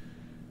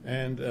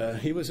 and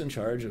he was in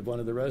charge of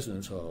one of the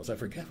residence halls. I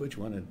forget which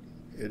one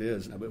it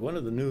is, but one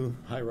of the new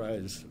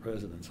high-rise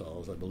residence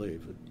halls, I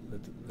believe.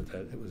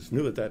 It was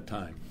new at that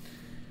time.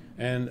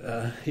 And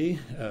he,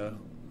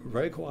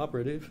 very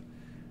cooperative,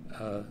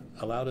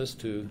 allowed us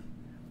to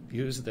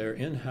use their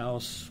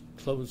in-house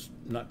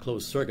not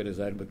closed circuit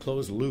exactly, but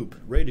closed loop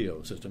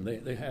radio system.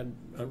 They had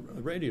a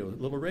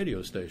little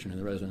radio station in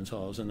the residence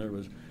halls, and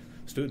a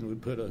student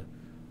would put a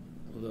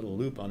little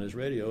loop on his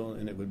radio,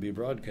 and it would be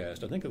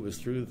broadcast. I think it was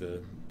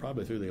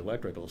probably through the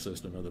electrical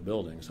system of the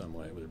building some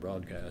way it was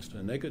broadcast,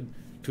 and they could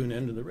tune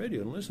into the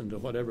radio and listen to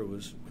whatever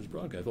was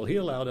broadcast. Well, he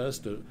allowed us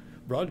to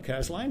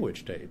broadcast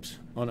language tapes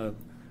on a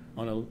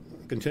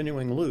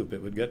continuing loop.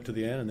 It would get to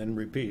the end and then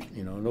repeat.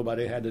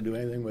 Nobody had to do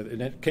anything with it.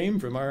 And it came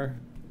from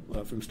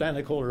from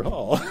Stanley Kohler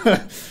Hall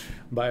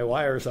by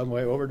wire some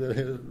way over to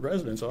his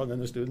residence hall, and then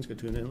the students could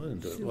tune in and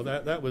listen to it. Well,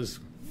 that was,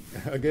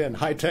 again,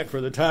 high tech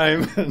for the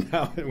time, and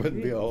now it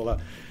wouldn't be a whole lot.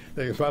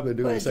 They could probably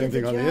do the same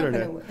thing on the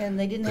internet. And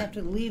they didn't have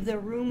to leave their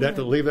room? They had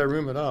to leave their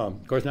room at all.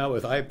 Of course, now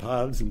with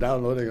iPods and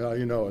downloading,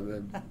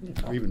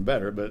 even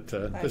better. But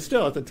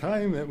still, at the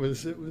time, it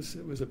was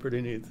a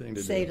pretty neat thing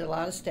to do. Saved a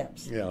lot of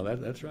steps. Yeah,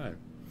 that's right.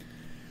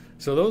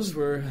 So those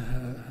were,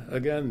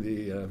 again,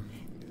 the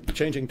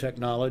changing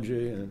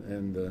technology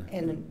and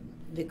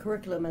the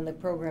curriculum and the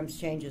programs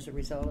change as a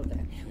result of that.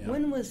 Yeah.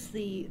 When was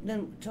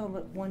then tell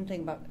me one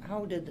thing about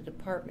how did the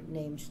department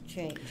names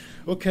change?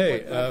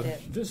 Okay,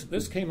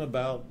 this came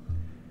about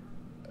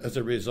as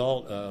a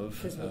result of...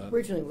 Because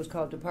originally it was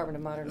called Department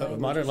of Modern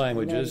Languages. Modern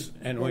Languages,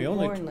 and we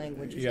only... Foreign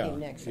languages came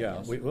next.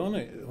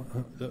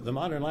 The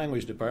Modern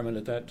Language Department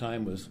at that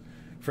time was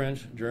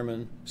French,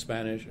 German,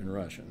 Spanish, and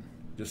Russian.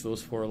 Just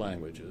those 4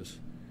 languages.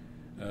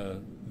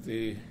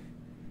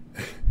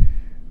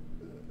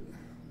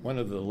 One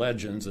of the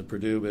legends of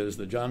Purdue is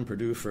that John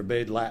Purdue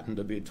forbade Latin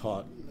to be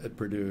taught at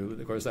Purdue.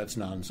 Of course, that's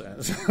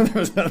nonsense. There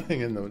was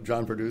nothing in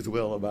John Purdue's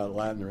will about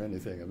Latin or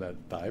anything of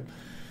that type.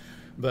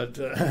 But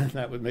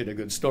that would make a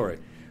good story.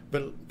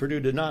 But Purdue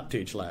did not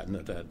teach Latin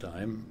at that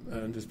time,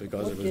 just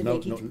because it was did they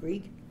teach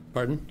Greek?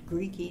 Pardon?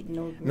 Greek,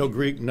 no Greek? No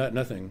Greek,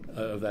 nothing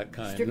of that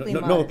kind. Strictly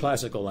no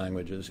classical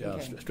languages,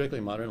 okay.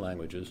 Strictly modern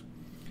languages.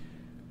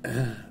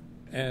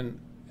 And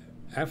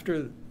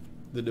after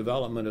the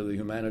development of the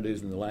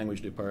humanities and the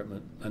language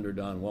department under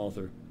Don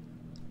Walther,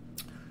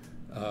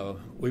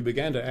 we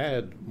began to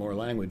add more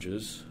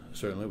languages.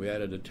 Certainly, we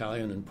added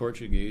Italian and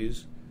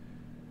Portuguese,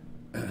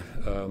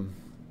 and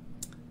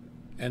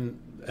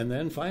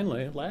then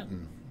finally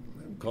Latin,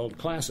 called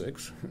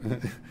classics.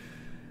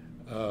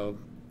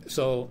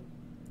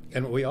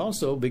 And we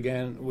also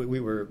began. We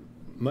were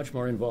much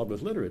more involved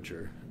with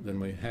literature than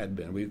we had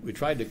been. We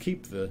tried to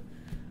keep the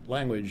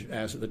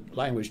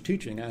language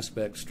teaching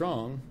aspect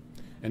strong.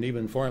 And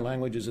even foreign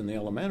languages in the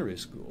elementary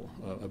school,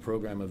 a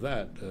program of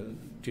that,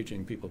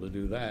 teaching people to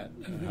do that,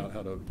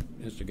 how to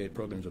instigate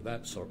programs of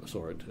that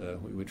sort.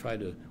 We tried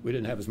to. We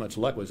didn't have as much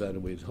luck with that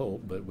as we'd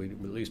hoped, but we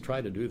at least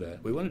tried to do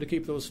that. We wanted to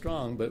keep those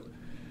strong, but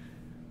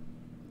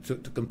to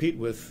compete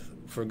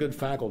for good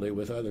faculty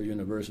with other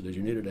universities,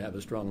 you needed to have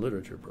a strong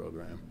literature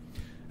program,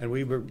 and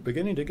we were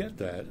beginning to get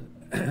that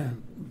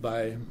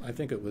by, I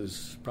think it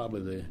was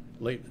probably the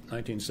late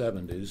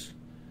 1970s.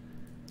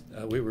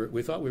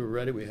 We thought we were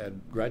ready. We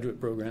had graduate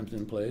programs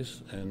in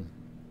place, and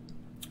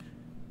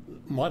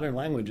modern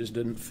languages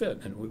didn't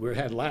fit. And we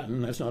had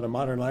Latin. That's not a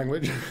modern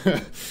language.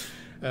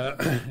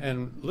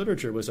 And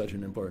literature was such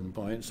an important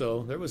point.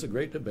 So there was a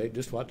great debate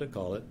just what to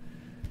call it.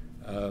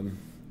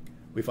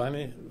 We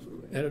finally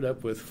ended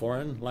up with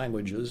foreign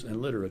languages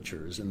and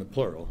literatures in the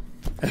plural.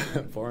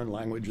 Foreign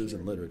languages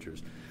and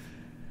literatures.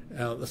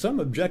 Now, some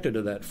objected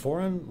to that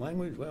foreign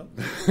language. Well,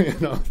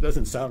 it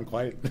doesn't sound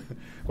quite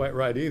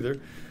right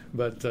either,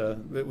 but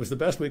it was the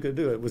best we could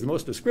do. It was the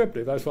most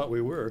descriptive. That's what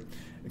we were.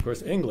 Of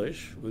course,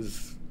 English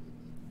was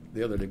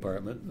the other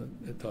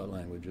department that taught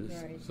languages.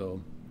 Right. So,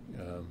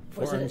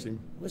 was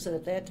it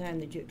at that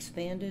time that you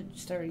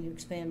started to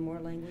expand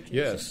more languages?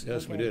 Yes,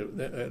 okay. we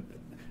did.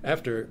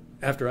 After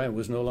I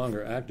was no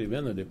longer active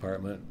in the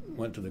department,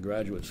 went to the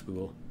graduate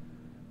school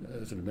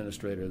as an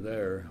administrator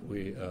there.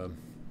 We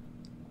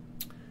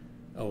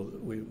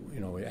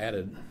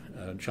added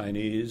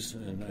Chinese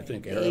and I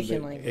think Arabic,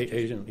 Asian languages.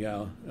 Asian,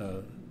 yeah,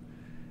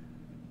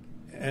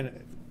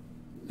 and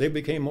they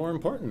became more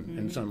important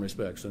in some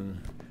respects,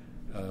 and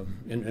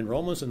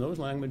enrollments in those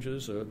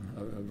languages are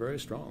very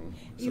strong.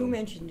 You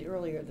mentioned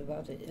earlier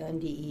about the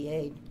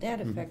NDEA.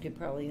 That affected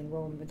probably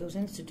enrollment at those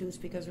institutes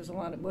because there's a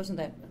lot of, wasn't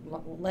that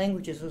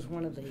languages was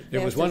one of the.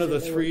 It was one of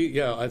the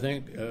three. I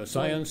think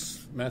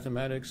science,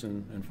 mathematics,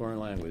 and foreign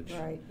language.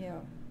 Right. Yeah.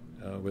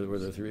 Were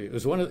the three. It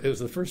was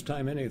the first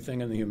time anything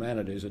in the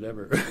humanities had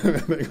ever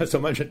got so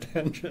much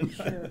attention.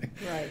 Sure.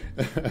 Right.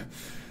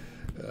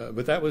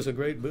 But that was a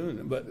great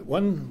boon. But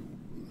one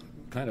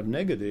kind of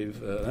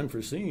negative,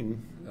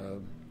 unforeseen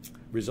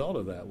result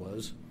of that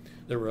was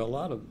there were a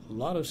lot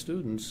of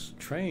students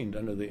trained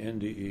under the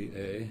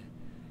NDEA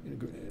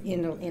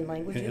in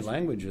languages. In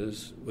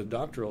languages with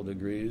doctoral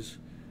degrees.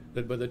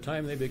 That by the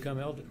time they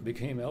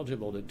became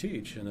eligible to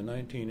teach in the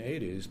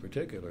 1980s,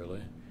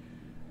 particularly,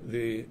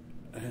 the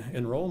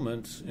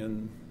enrollments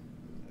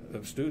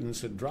of students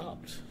had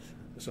dropped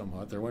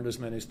somewhat. There weren't as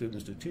many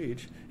students to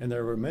teach, and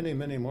there were many,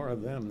 many more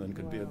of them than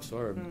could be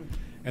absorbed,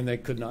 and they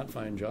could not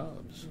find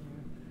jobs,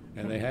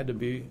 and they had to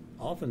be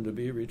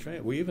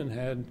retrained. We even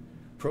had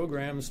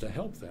programs to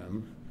help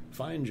them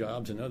find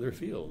jobs in other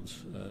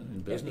fields,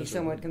 in business. Be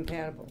somewhat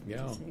compatible.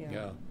 Yeah.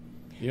 The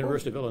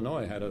University of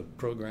Illinois had a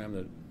program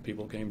that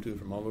people came to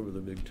from all over the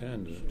Big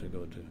Ten to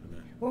go to.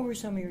 What were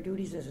some of your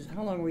duties?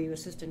 How long were you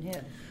assistant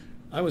head?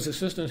 I was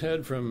assistant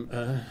head from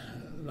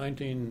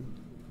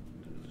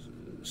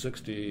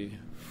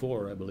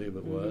 1964, I believe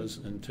it was,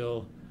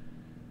 until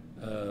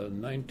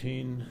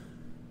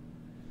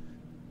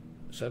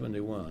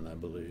 1971, I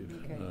believe.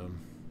 Okay.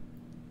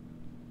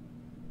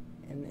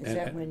 And is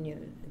that when you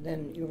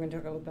were going to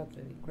talk a little about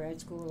the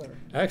grad school? Or?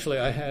 Actually,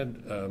 I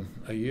had I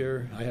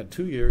had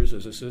 2 years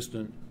as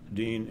assistant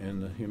dean in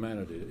the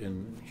humanities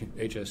in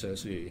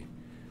HSSE.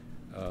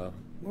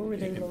 Where were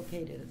they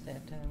located at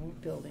that time? What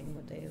building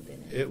would they have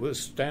been in? It was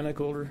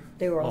Stanicoulter.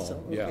 They were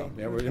also, okay. Yeah,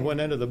 we're okay. in one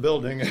end of the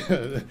building.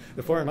 The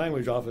foreign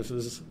language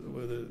offices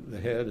were the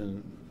head,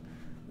 and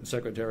the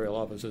secretarial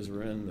offices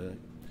were in the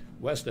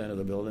west end of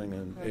the building,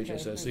 and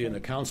HSSE and the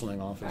counseling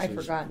offices. I'd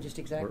forgotten just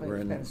exactly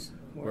where they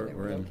were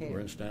located.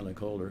 We're in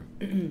Stanicoulter.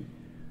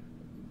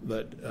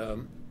 But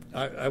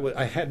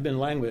I had been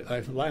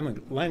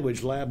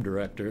language lab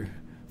director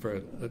for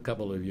a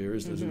couple of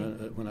years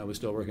when I was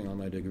still working on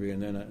my degree,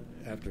 and then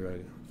after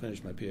I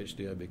finished my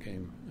PhD, I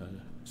became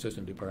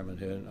assistant department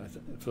head.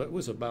 So it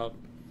was about,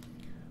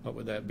 what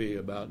would that be,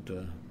 about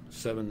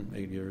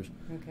 7-8 years.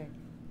 Okay.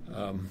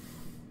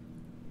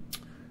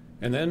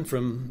 And then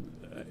from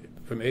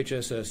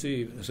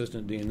HSSE,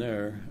 assistant dean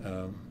there,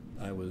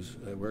 I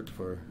worked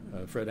for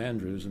Fred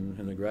Andrews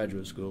in the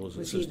graduate school as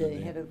assistant dean. Was he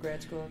the head of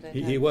grad school at that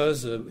time? He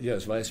was,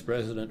 yes, vice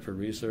president for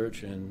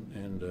research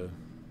and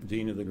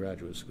dean of the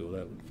graduate school.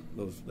 That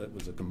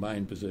was a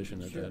combined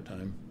position at that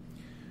time.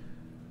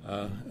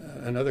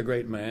 Another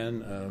great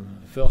man,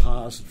 Phil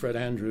Haas, Fred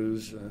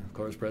Andrews, of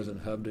course,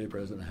 President Hubdy,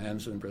 President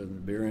Hansen,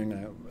 President Beering.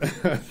 I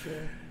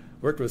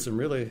worked with some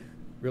really,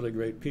 really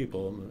great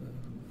people,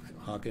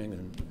 Hawking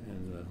and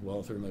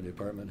Walther, my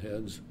department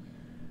heads.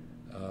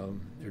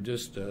 They're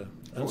just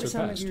unsurpassed. What were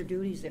some of your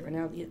duties there?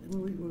 Now, you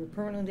were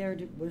permanently there.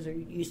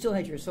 You still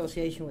had your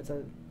association with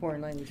the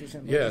foreign languages?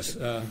 And yes.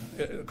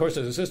 Of course,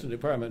 as assistant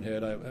department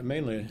head, I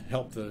mainly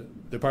helped the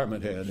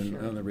department head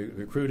on the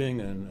recruiting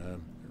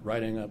and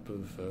writing up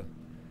of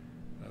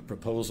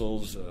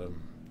proposals,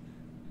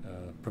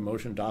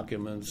 promotion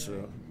documents,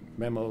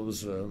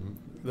 memos, the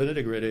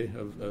nitty-gritty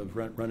of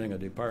running a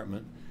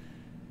department.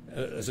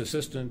 As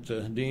assistant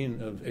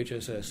dean of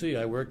HSSE,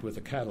 I worked with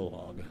the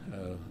catalog,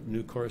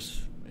 new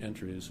course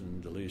entries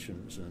and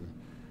deletions, and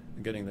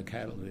getting the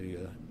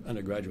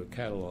undergraduate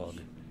catalog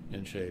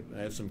in shape. I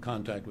had some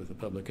contact with the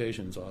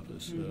publications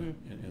office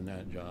in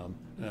that job.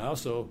 And I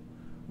also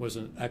was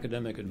an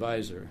academic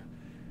advisor.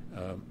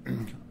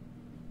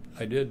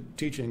 I did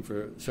teaching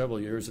for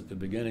several years at the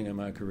beginning of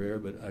my career,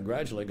 but I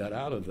gradually got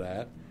out of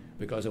that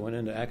because I went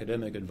into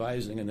academic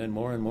advising and then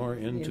more and more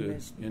into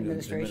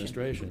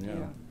administration.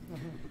 Yeah.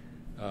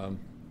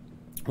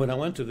 When I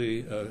went to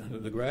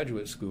the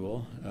graduate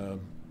school,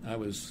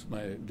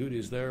 my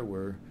duties there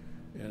were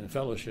in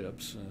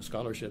fellowships,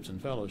 scholarships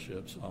and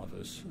fellowships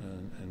office,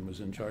 and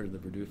was in charge of the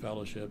Purdue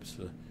fellowships.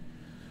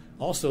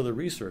 Also the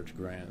research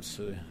grants,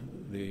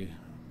 the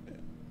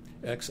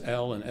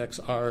XL and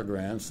XR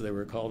grants, they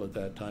were called at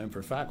that time,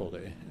 for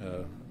faculty,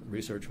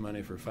 research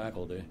money for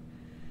faculty.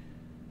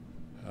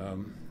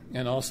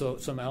 and also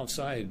some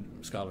outside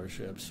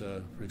scholarships.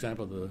 For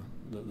example,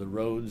 the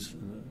Rhodes,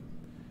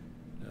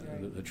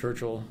 the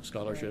Churchill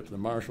scholarships, the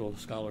Marshall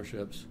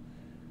scholarships.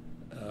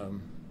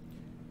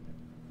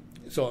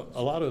 So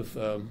a lot of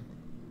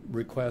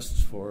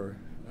requests for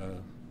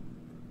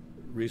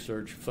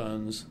research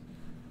funds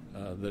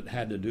that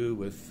had to do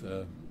with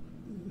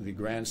the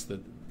grants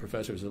that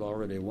professors had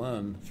already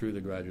won through the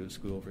graduate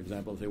school. For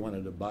example, if they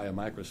wanted to buy a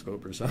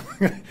microscope or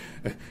something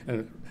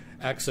and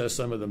access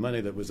some of the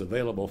money that was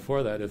available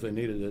for that, if they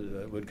needed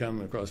it, would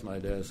come across my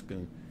desk,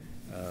 and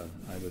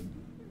I would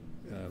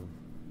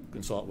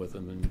consult with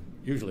them and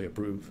usually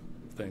approve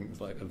things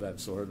like of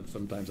that sort.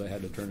 Sometimes I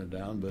had to turn it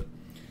down,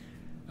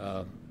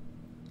 but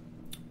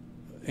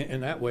in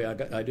that way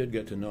I did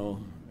get to know.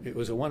 It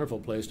was a wonderful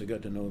place to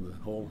get to know the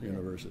whole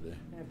university.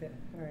 I bet.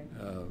 All right.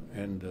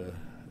 And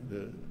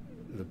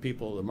the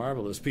people, the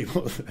marvelous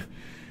people,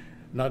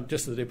 not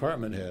just the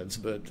department heads,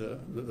 but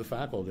the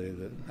faculty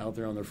that out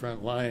there on the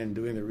front line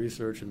doing the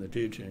research and the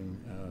teaching.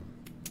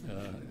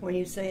 When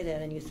you say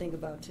that and you think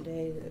about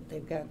today that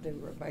they've got the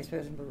vice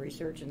president for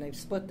research and they've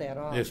split that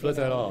off. They split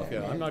that off,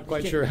 yeah. I'm not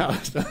quite sure how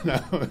it's done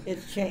now.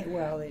 It's changed.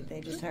 Well,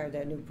 they just hired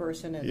that new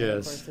person, and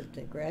yes. Of course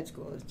the grad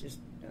school is just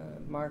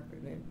Mark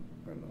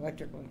from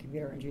electrical and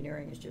computer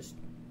engineering is just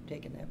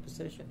taken that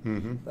position.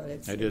 Mm-hmm. But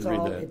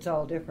it's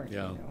all different.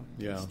 Yeah, you know?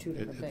 yeah. It's two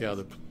different things. Yeah,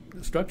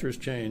 the structure's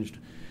changed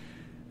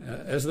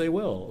as they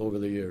will over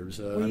the years.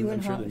 Were you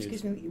in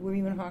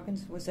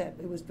Hawkins?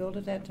 It was built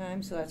at that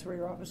time, so that's where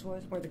your office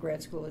was, where the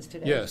grad school is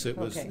today? Yes, it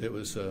was.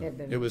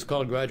 Okay. It was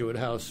called Graduate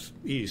House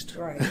East.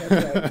 Right.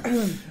 That's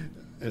right.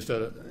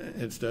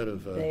 instead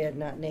of. They had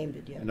not named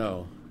it yet.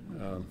 No.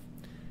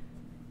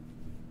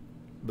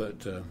 But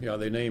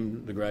they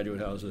named the graduate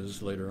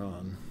houses later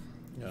on.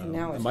 And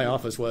now my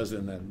office was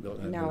in that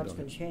building. Now it's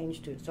been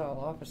changed to it's all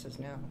offices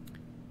now.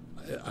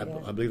 I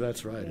believe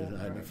that's right. Yeah,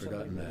 I hadn't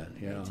forgotten that.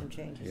 Yeah. Made some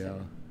changes. Yeah.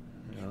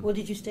 Well,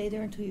 did you stay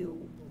there until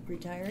you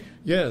retired?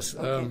 Yes.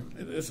 Okay.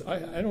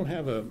 I don't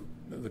have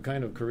the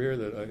kind of career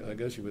that I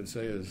guess you would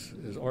say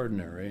is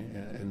ordinary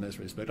in this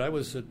respect. I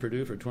was at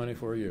Purdue for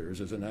 24 years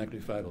as an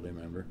active faculty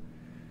member.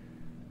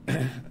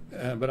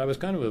 But I was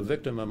kind of a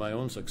victim of my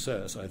own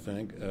success, I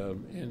think,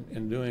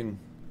 in doing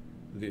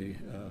the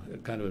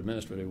kind of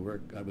administrative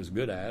work I was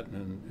good at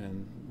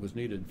and was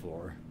needed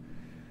for.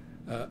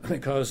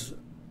 Because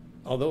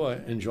although I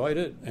enjoyed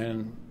it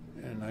and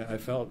I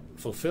felt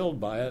fulfilled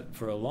by it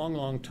for a long,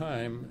 long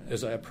time,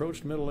 as I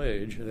approached middle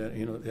age,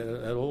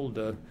 that old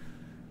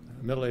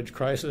middle age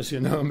crisis,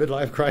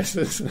 midlife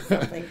crisis,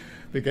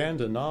 began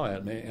to gnaw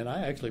at me, and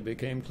I actually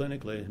became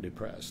clinically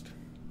depressed.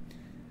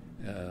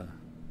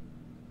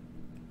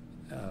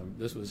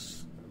 This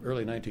was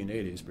early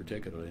 1980s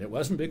particularly. It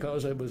wasn't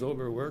because I was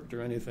overworked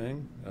or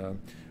anything.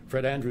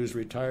 Fred Andrews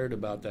retired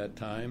about that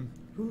time.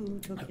 Who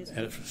took his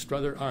place?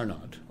 Strother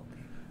Arnott.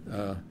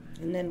 Okay.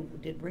 And then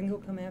did Ringo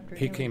come after him?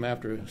 He came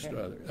after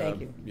Strother.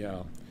 Thank you.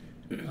 Yeah.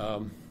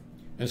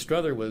 And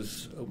Strother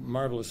was a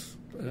marvelous.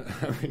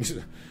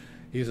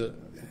 He's a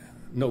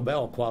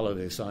Nobel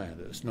quality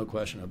scientist, no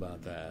question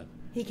about that.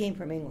 He came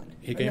from England.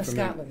 He came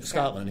from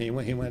Scotland. He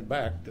went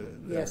back to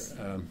yes.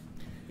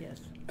 Yes.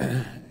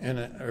 And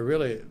I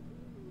really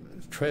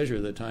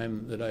treasure the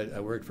time that I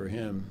worked for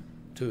him,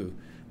 too.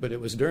 But it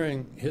was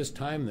during his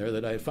time there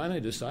that I finally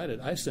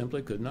decided I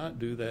simply could not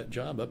do that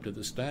job up to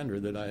the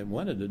standard that I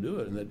wanted to do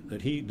it and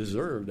that he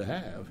deserved to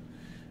have.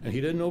 And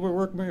he didn't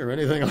overwork me or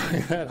anything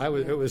like that.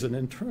 It was an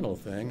internal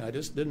thing. I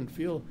just didn't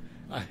feel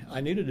I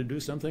needed to do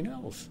something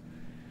else.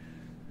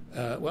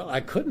 Well,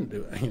 I couldn't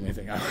do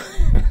anything.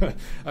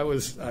 I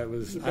was.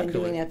 You've been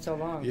doing that so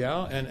long.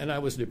 Yeah, and I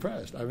was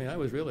depressed. I mean, I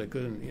was really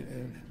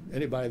couldn't.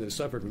 Anybody that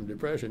suffered from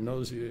depression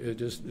knows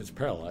it's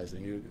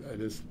paralyzing.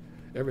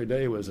 Every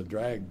day was a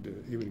drag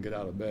to even get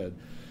out of bed.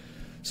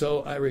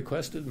 So I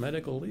requested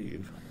medical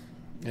leave,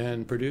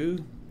 and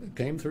Purdue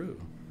came through.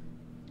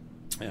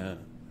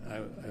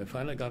 I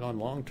finally got on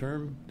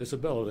long-term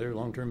disability or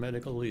long-term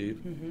medical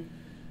leave,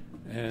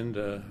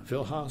 and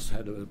Phil Haas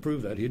had to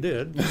approve that. He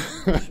did.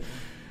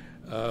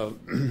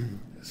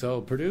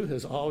 So Purdue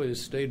has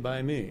always stayed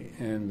by me,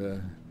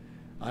 and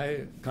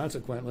I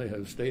consequently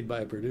have stayed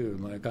by Purdue.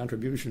 My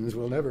contributions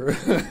will never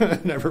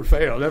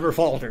fail, never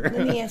falter.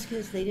 Let me ask you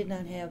this. They did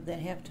not have that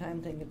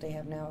half-time thing that they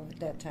have now at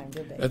that time,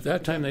 did they? At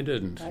that time they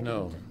didn't,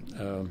 no.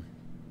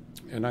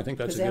 And I think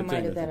that's a good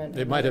thing.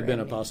 It might have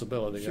been a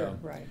possibility, sure, yeah.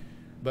 Right.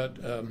 But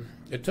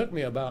it took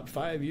me about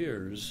 5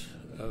 years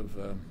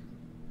of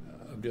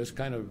just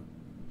kind of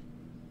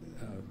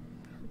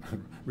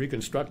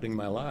reconstructing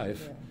my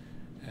life. Yeah.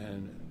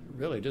 And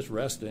really just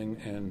resting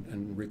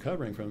and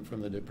recovering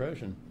from the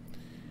depression.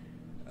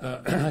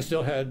 I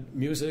still had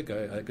music.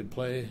 I could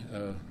play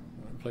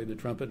the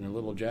trumpet in a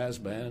little jazz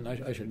band.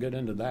 I should get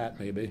into that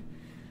maybe.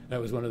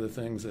 That was one of the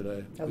things that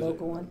a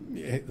local one?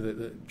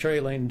 The Cherry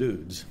Lane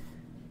Dudes.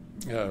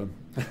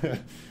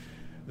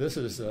 This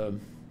is...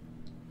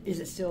 Is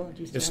it still?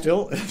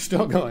 It's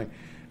still going.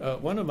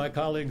 One of my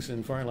colleagues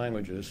in foreign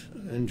languages,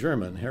 in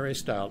German, Harry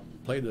Stout,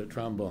 played the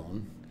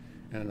trombone,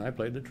 and I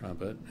played the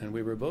trumpet, and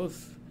we were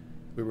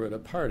at a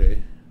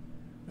party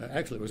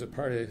Actually, it was a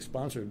party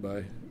sponsored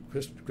by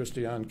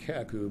Christiane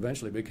Keck, who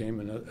eventually became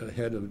a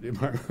head of the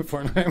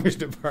Foreign Language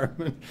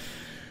Department.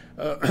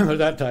 At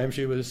that time,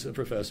 she was a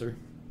professor.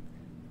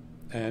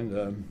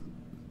 And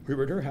we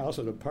were at her house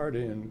at a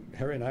party, and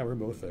Harry and I were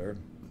both there.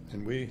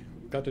 And we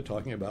got to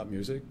talking about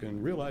music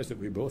and realized that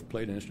we both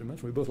played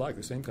instruments. We both liked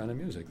the same kind of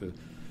music. The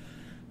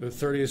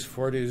 30s,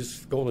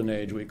 40s golden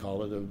age, we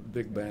call it, of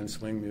big band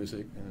swing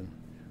music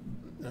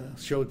and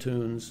show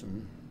tunes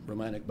and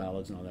romantic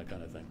ballads and all that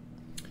kind of thing.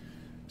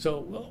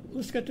 So, well,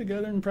 let's get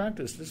together and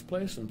practice. Let's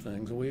play some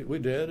things. And we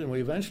did, and we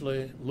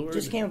eventually lured...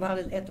 Just came about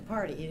it at the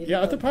party. You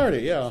didn't at the party,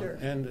 yeah. Sure.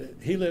 And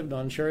he lived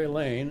on Cherry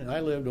Lane, and I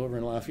lived over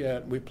in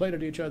Lafayette. We played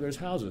at each other's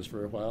houses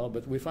for a while,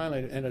 but we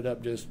finally ended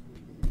up just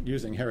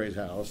using Harry's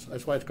house.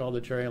 That's why it's called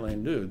the Cherry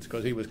Lane Dudes,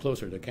 because he was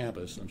closer to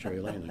campus than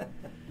Cherry Lane.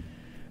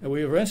 And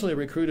we eventually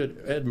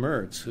recruited Ed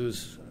Mertz,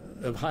 who's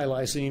of high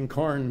lysine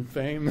corn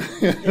fame.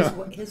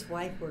 His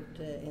wife worked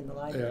in the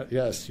library.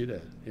 Yes, she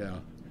did, yeah.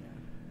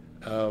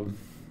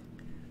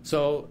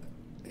 So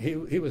he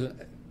was a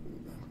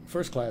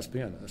first-class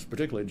pianist,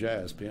 particularly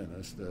jazz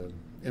pianist,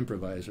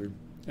 improviser,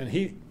 and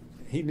he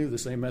knew the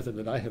same method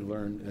that I had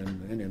learned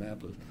in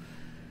Indianapolis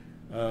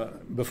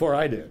before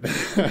I did.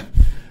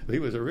 He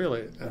was a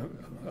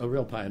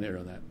real pioneer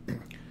on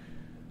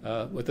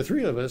that. But the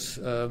three of us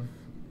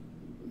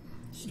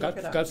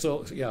got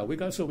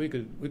so we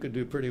could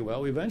do pretty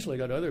well. We eventually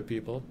got other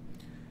people.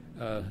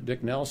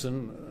 Dick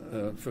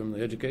Nelson from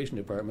the education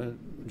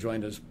department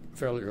joined us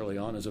fairly early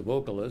on as a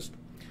vocalist.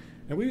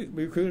 And we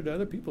recruited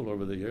other people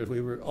over the years.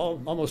 We were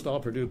almost all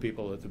Purdue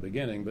people at the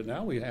beginning, but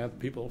now we have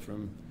people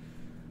from,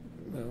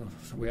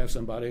 we have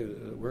somebody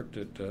that worked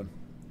at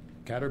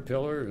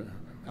Caterpillar,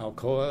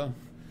 Alcoa,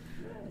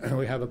 and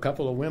we have a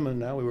couple of women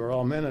now. We were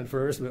all men at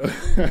first. But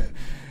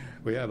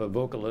we have a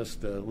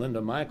vocalist,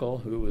 Linda Michael,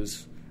 who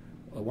was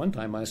one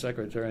time my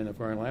secretary in the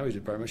Foreign Language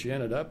Department. She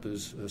ended up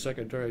as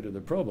secretary to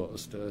the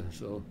provost,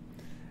 so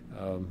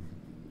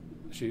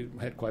she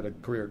had quite a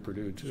career at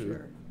Purdue, too.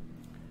 Sure.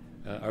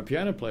 Our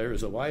piano player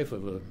is the wife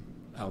of a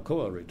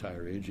Alcoa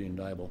retiree, Gene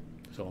Dybel.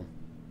 So,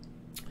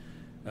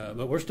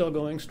 but we're still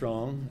going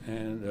strong.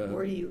 And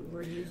where do you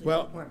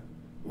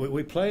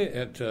we play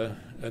at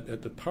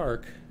the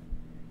park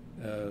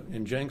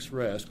in Jenks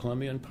Rest,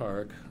 Columbian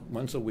Park,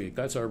 once a week.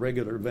 That's our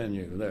regular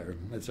venue there.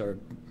 That's our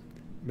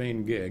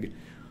main gig.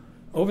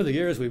 Over the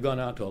years, we've gone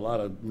out to a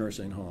lot of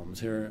nursing homes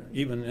here,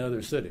 even in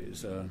other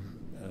cities.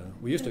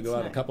 We used to go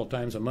out a couple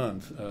times a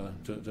month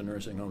to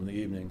nursing home in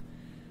the evening.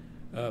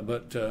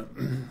 But the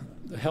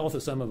health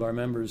of some of our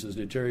members has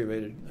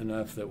deteriorated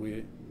enough that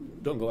we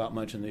don't go out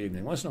much in the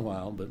evening. Once in a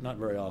while, but not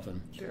very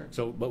often. Sure.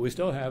 So, but we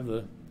still have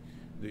the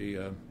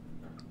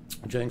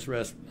Jenks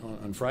Rest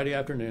on Friday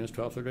afternoons,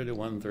 12:30 to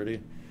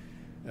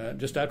 1:30,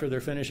 just after they're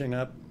finishing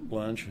up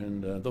lunch.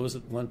 And those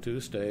that want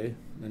to stay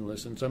and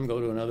listen. Some go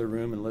to another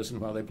room and listen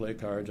while they play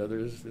cards.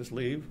 Others just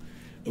leave.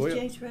 Is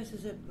Jenks Rest,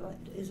 is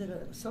it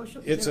a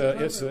social? It's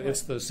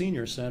the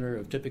senior center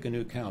of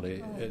Tippecanoe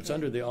County. Oh, okay. It's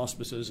under the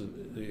auspices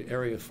of the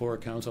Area 4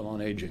 Council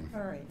on Aging.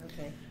 All right,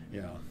 okay.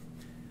 Yeah,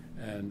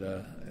 and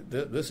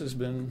this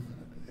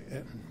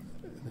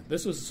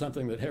was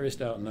something that Harry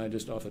Stout and I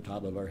just off the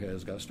top of our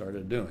heads got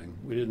started doing.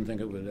 We didn't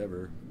think it would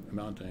ever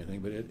amount to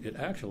anything, but it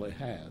actually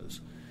has.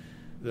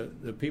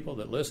 The people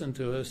that listen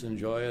to us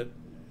enjoy it.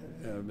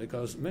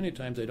 Because many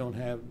times they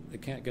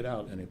can't get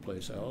out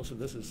anyplace else. So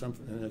this is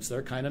something, and it's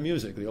their kind of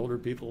music, the older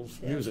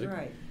people's music. That's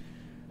right.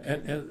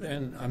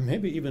 And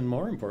maybe even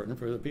more important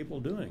for the people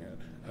doing it.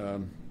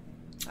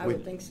 I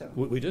would think so.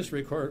 We just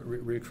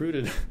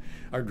recruited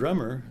our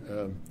drummer,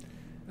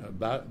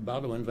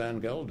 Boudewijn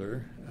van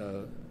Gelder,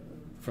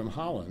 from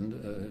Holland.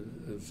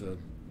 Is a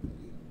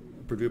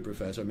Purdue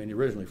professor. I mean,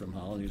 originally from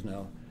Holland. He's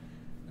now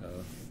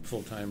a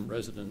full-time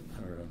resident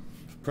or a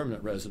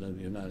permanent resident of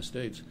the United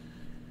States.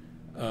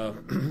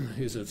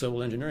 He's a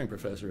civil engineering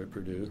professor at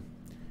Purdue,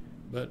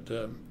 but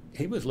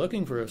he was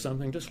looking for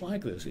something just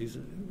like this. He's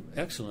an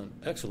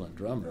excellent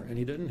drummer, and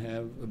he didn't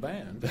have a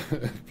band,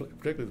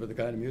 particularly for the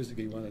kind of music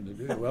he wanted to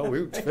do. Well,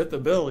 we fit the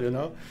bill, you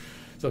know.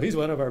 So he's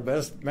one of our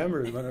best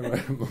members, one of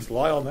our most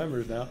loyal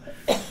members now.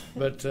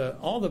 But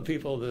all the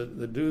people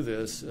that do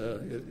this,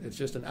 it's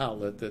just an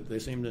outlet that they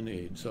seem to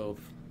need. So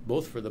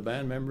both for the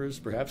band members,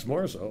 perhaps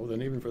more so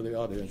than even for the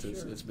audience. Sure.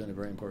 It's been a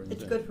very important thing.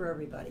 It's good for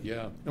everybody.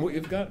 Yeah, and we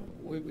get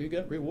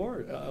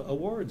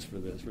awards for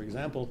this. For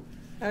example,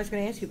 I was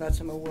going to ask you about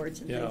some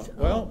awards and things.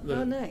 Well,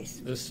 nice.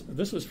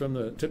 This was from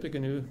the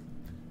Tippecanoe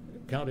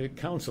County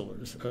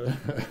Councilors.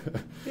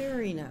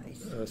 Very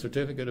nice.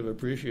 Certificate of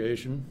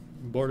Appreciation,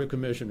 Board of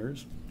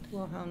Commissioners.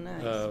 Well, how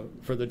nice.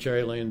 For the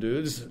Cherry Lane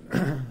Dudes,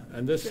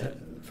 and this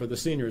for the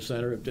Senior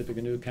Center of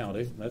Tippecanoe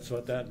County. That's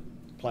what that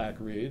plaque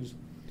reads.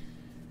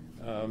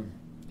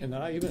 And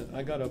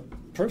I got a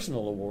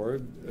personal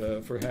award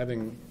for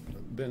having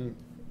been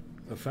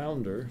a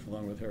founder,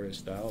 along with Harry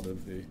Stout,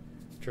 of the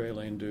Cherry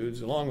Lane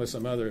Dudes, along with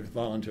some other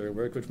voluntary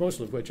work, most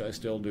of which I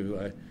still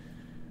do.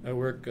 I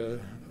work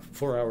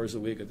 4 hours a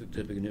week at the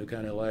Tippecanoe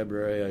County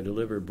Library. I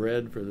deliver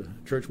bread for the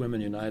Church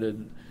Women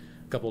United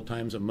a couple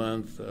times a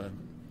month.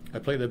 I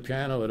play the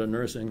piano at a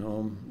nursing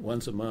home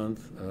once a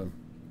month.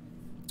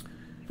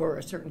 For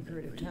a certain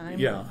period of time?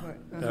 Yeah,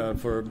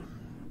 for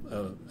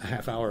a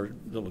half-hour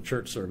little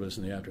church service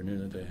in the afternoon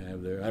that they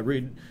have there. I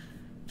read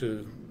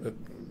to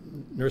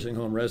nursing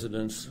home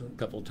residents a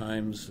couple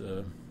times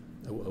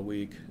a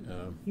week.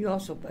 You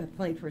also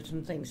played for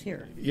some things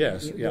here.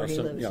 Yes,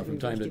 from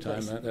time to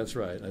time. That's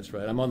right.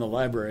 I'm on the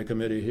library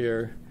committee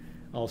here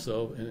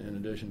also, in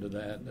addition to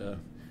that.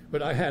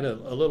 But I had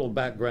a little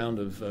background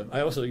of,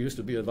 I also used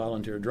to be a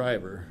volunteer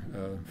driver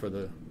for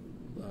the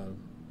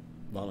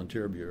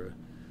Volunteer Bureau,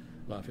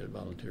 Lafayette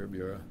Volunteer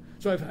Bureau.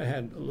 So I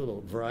had a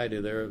little variety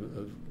there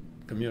of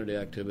community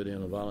activity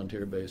on a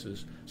volunteer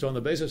basis. So on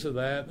the basis of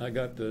that, I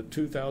got the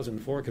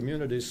 2004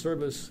 Community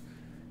Service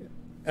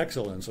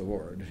Excellence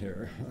Award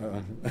here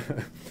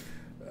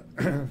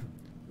in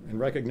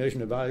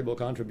recognition of valuable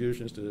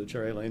contributions to the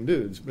Cherry Lane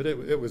Dudes. But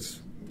it was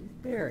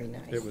very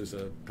nice. It was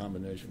a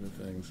combination of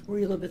things. Were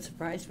you a little bit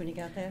surprised when you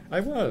got that? I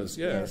was,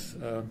 yes.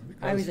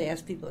 I always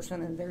ask people if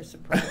sometimes they're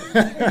surprised.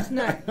 It's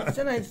not.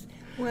 Sometimes,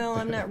 well,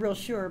 I'm not real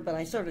sure, but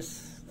I sort of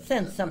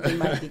sense something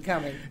might be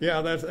coming.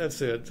 Yeah,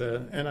 that's it.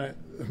 And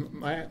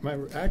my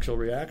actual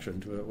reaction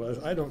to it was,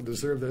 I don't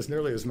deserve this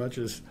nearly as much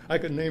as I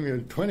could name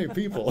you 20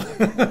 people.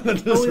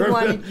 But we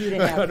wanted you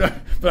to have it.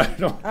 But I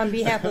don't. On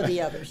behalf of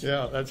the others.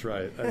 Yeah, that's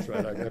right. I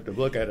have to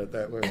look at it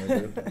that way.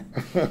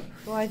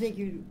 Well, I think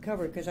you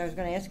covered, because I was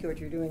going to ask you what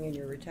you're doing in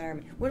your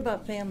retirement. What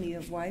about family? You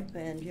have a wife,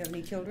 and do you have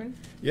any children?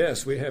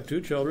 Yes, we have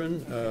 2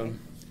 children. Okay.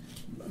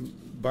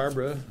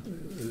 Barbara,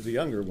 the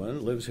younger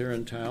one, lives here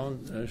in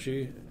town.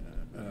 She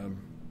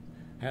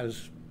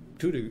has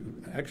 3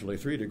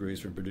 degrees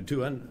from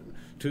Purdue.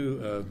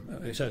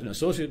 It's an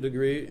associate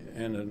degree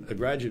and a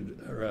graduate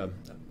or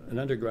an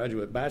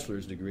undergraduate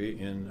bachelor's degree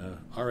in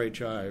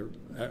RHI.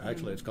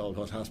 Actually, it's called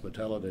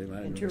hospitality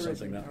management or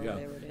something now. Yeah,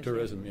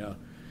 tourism. Yeah.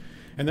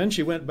 And then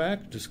she went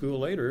back to school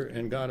later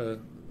and got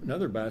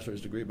another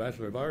bachelor's degree,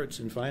 Bachelor of Arts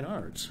in Fine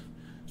Arts.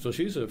 So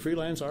she's a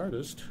freelance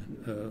artist,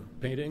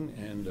 painting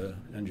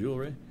and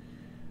jewelry,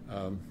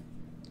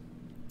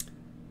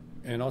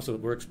 and also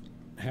works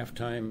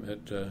half-time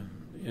at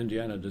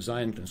Indiana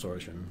Design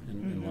Consortium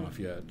in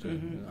Lafayette,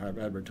 our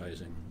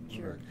advertising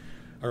work.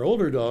 Our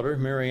older daughter,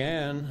 Mary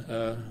Ann,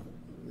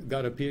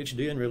 got a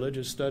PhD in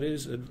religious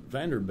studies at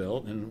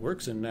Vanderbilt and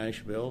works in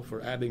Nashville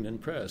for Abingdon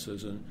Press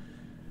as a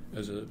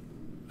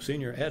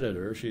senior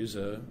editor. She's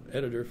an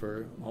editor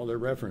for all their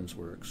reference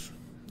works,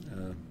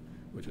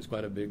 which is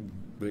quite a big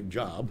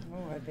job.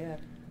 Oh, I bet.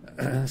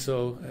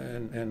 So,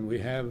 and we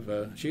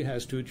have, she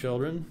has 2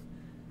 children,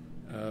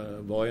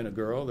 a boy and a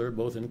girl. They're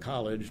both in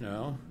college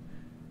now.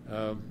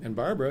 And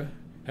Barbara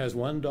has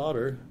 1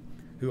 daughter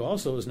who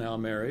also is now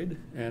married,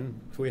 and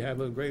we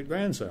have a great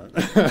grandson.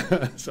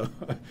 So,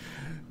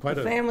 quite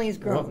the family is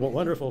growing.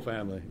 Wonderful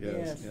family.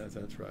 Yes,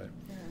 that's right.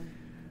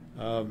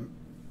 Yeah.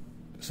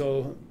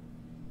 So,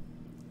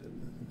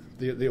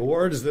 the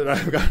awards that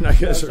I've gotten, I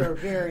guess, are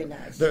very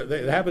nice.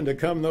 They happen to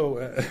come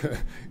though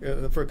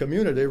for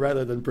community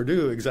rather than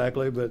Purdue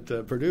exactly, but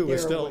Purdue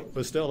was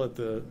still at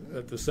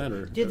the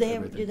center. Did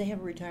they have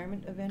a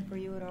retirement event for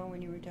you at all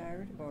when you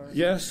retired? Or?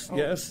 Yes,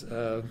 yes,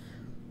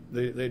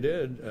 they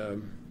did.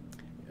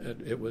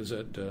 It was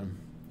at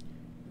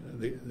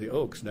the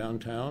Oaks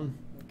downtown.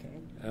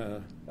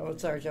 Okay.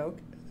 It's Sarge Oak.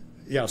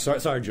 Yeah,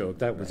 Sarge Oak.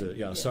 That was it.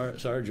 Yeah,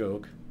 Sarge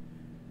Oak.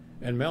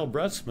 And Mel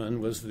Brutzman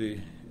was the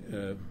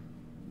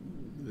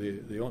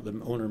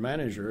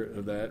owner-manager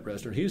of that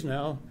restaurant. He's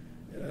now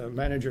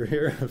manager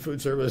here of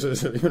food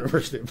services at the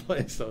University of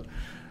Place, so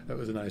that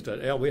was a nice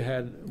touch. We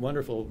had a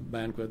wonderful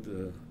banquet.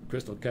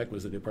 Crystal Keck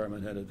was the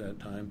department head at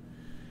that time.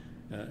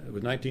 It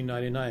was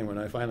 1999 when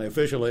I finally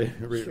officially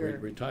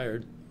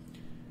retired.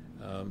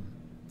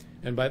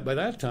 And by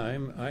that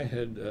time, I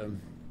had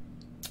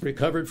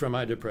recovered from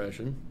my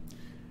depression,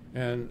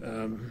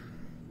 and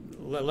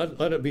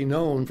let it be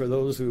known for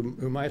those who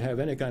might have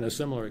any kind of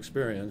similar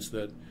experience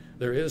that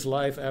there is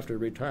life after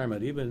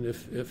retirement, even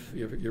if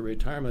your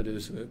retirement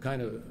is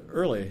kind of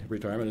early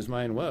retirement, as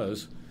mine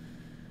was.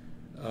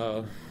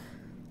 I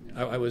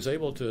was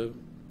able to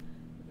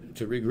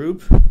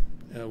regroup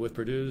with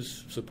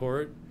Purdue's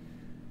support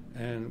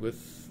and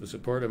with the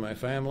support of my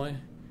family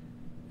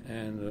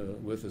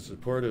and with the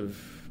support of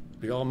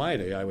the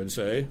Almighty, I would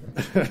say.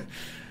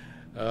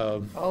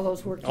 All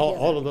those work together.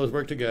 All of those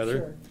work together.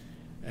 Sure.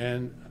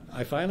 And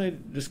I finally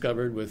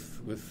discovered with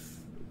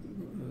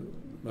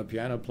my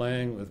piano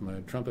playing, with my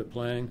trumpet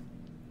playing,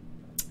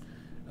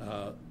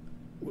 I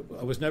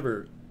was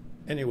never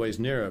anyways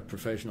near a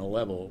professional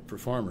level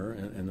performer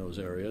in those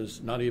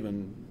areas, not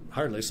even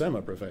hardly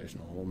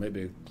semi-professional. Well,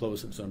 maybe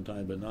close at some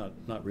time, but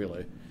not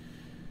really.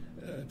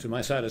 To my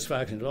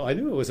satisfaction at all. I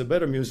knew I was a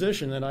better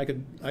musician than I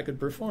could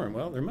perform.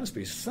 Well, there must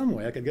be some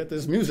way I could get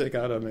this music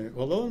out of me.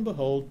 Well, lo and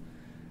behold,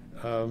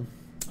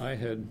 I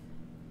had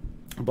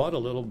bought a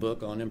little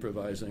book on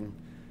improvising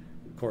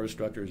chorus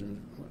structures,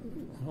 and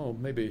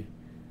maybe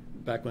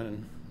back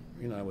when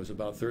I was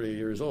about 30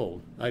 years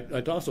old. I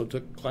also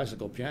took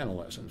classical piano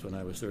lessons when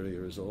I was 30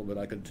 years old, but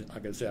I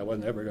could say I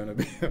wasn't ever going to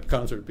be a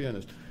concert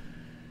pianist.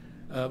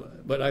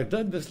 But I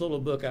dug this little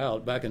book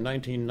out back in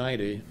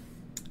 1990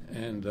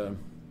 and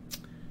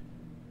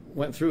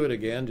went through it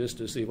again just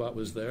to see what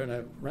was there, and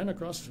I ran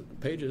across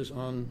pages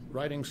on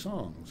writing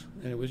songs,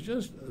 and it was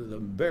just the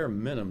bare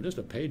minimum, just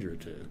a page or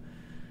two.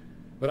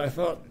 But I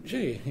thought,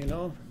 gee,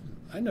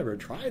 I never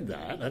tried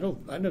that. I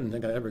didn't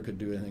think I ever could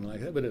do anything like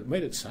that, but it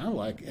made it sound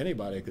like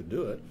anybody could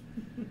do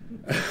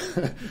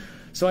it.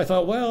 So I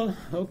thought, well,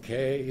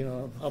 okay,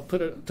 I'll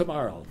put it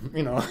tomorrow.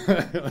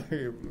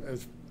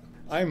 As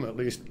I'm at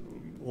least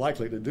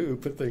likely to do,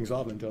 put things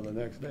off until the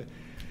next day.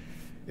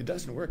 It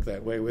doesn't work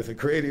that way with a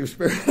creative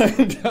spirit, I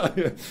can tell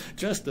you.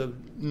 Just the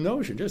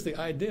notion, just the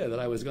idea that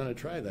I was going to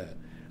try that.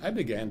 I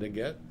began to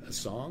get a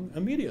song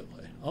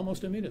immediately,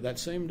 almost immediately, that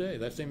same day,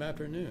 that same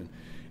afternoon.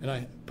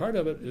 And part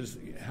of it is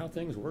how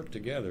things work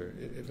together.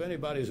 If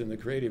anybody's in the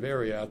creative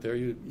area out there,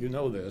 you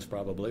know this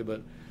probably,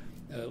 but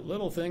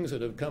little things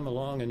that have come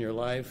along in your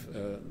life,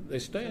 they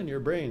stay in your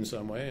brain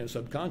some way and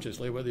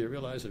subconsciously, whether you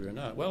realize it or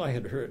not. Well,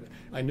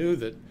 I knew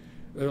that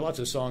there are lots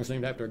of songs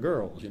named after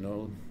girls,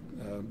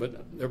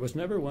 but there was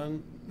never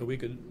one that we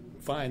could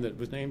find that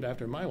was named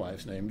after my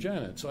wife's name,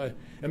 Janet. So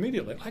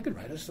I could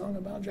write a song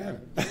about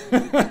Janet.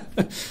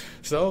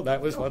 So that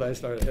was what I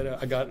started.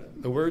 I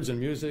got the words and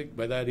music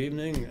by that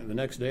evening, and the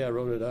next day I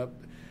wrote it up.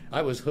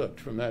 I was hooked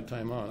from that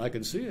time on. I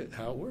could see it,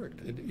 how it worked.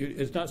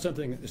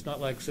 It's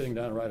not like sitting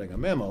down and writing a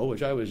memo,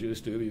 which I was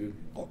used to. You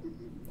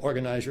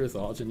organize your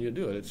thoughts and you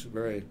do it. It's a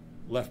very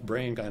left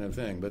brain kind of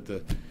thing. But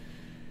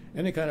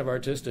any kind of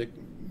artistic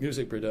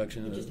music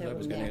production that I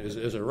was getting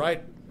is a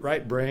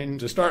right brain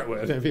to start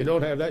with. And if you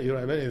don't have that, you don't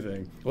have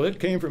anything. Well, it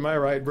came from my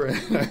right brain.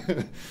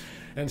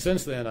 And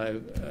since then,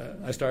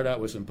 I started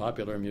out with some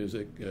popular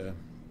music,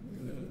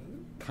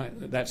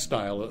 that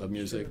style of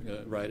music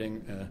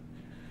writing.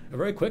 I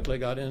very quickly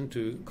got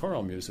into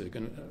choral music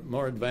and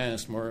more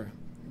advanced, more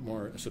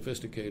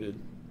sophisticated,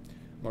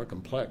 more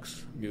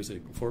complex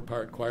music,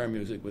 4-part choir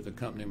music with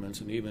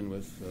accompaniments and even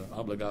with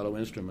obligato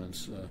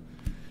instruments.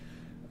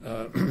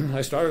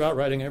 I started out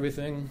writing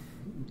everything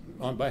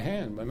by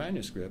hand, by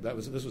manuscript.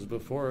 This was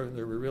before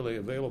there were really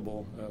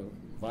available,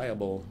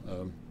 viable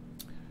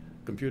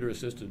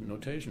computer-assisted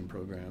notation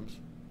programs.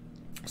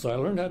 So I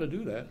learned how to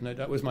do that, and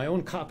that was my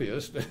own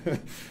copyist.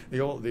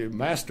 The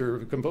master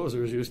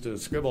composers used to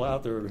scribble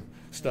out their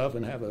stuff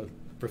and have a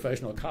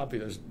professional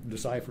copyist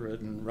decipher it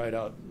and write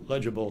out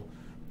legible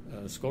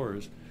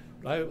scores.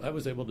 But I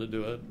was able to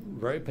do it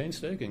very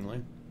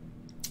painstakingly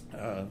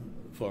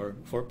for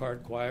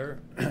 4-part choir.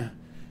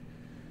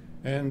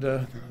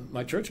 And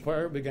my church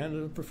choir began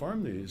to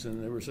perform these,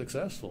 and they were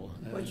successful.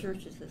 What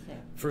church is this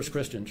at? First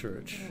Christian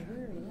Church. Oh,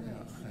 very nice.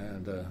 Yeah.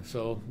 And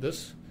so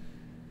this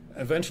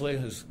eventually,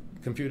 as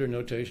computer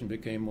notation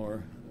became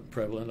more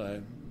prevalent, I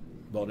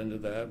bought into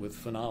that with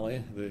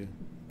Finale, the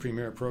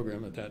premier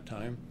program at that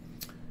time,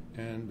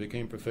 and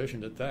became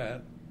proficient at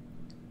that.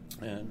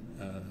 And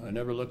I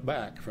never looked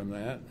back from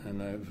that.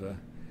 And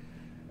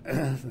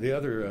the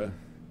other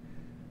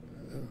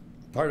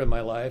part of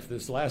my life,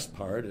 this last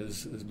part,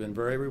 has been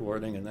very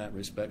rewarding in that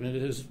respect, and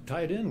it is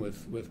tied in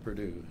with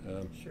Purdue.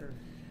 Sure.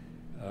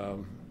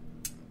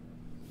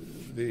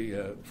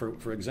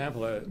 For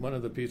example, one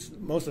of the pieces,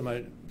 most of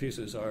my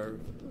pieces are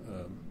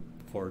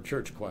for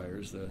church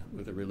choirs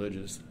with a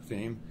religious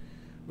theme,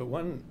 but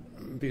one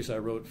piece I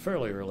wrote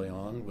fairly early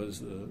on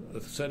was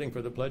the setting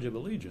for the Pledge of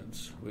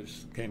Allegiance,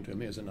 which came to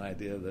me as an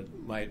idea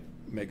that might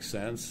make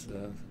sense.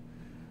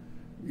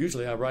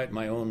 Usually I write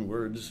my own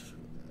words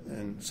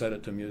and set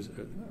it to music.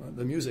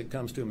 The music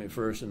comes to me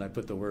first, and I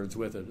put the words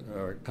with it,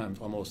 or it comes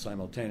almost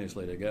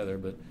simultaneously together,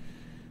 but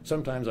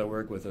sometimes I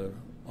work with a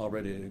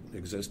already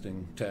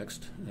existing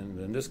text, and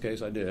in this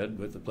case I did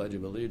with the Pledge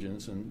of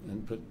Allegiance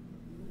and put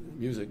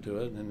music to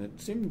it, and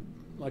it seemed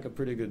like a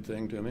pretty good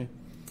thing to me.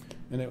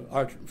 And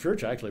our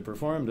church actually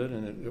performed it,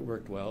 and it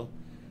worked well.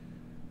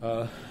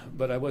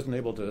 But I wasn't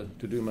able to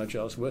do much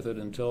else with it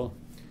until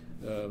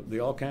the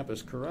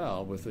all-campus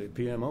chorale with the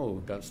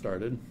PMO got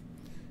started,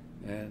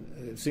 and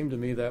it seemed to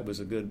me that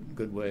was a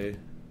good way.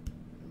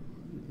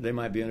 They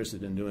might be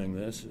interested in doing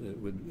this. It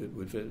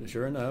would fit.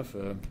 Sure enough,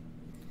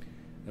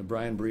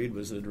 Brian Breed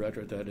was the director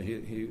at that.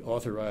 He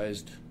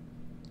authorized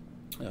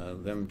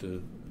them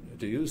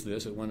to use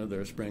this at one of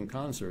their spring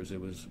concerts. It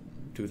was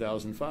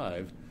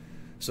 2005.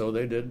 So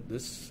they did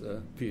this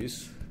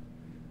piece,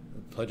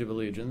 Pledge of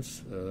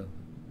Allegiance,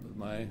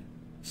 my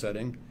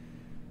setting,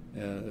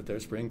 at their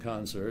spring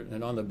concert.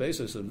 And on the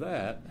basis of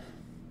that,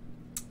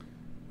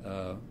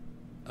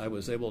 I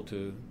was able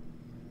to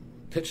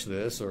pitch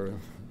this, or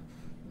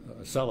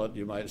sell it,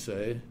 you might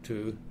say,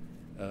 to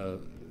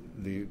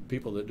the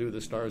people that do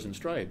the Stars and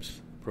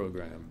Stripes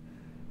program,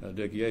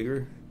 Dick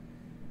Yeager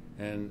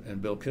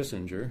and Bill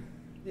Kissinger.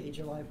 The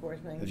July 4th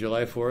thing? The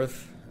July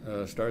 4th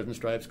Stars and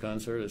Stripes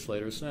concert at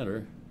Slater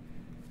Center.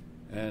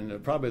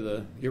 And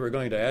probably you were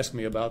going to ask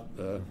me about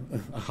a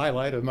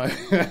highlight of my...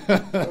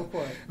 Go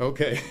for it.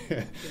 Okay.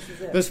 This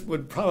is it. This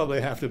would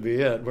probably have to be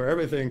it, where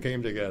everything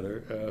came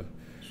together.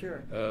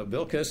 Sure.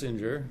 Bill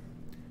Kissinger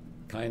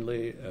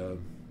kindly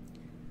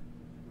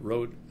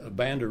wrote a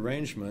band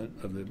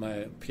arrangement of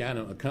my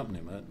piano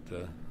accompaniment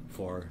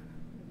for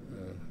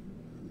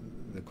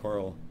the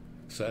choral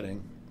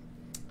setting.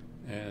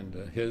 And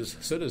his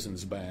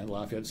Citizens Band,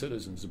 Lafayette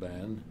Citizens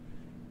Band,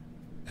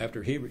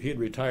 after he had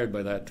retired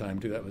by that time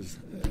too, that was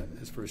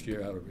his first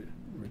year out of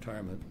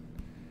retirement,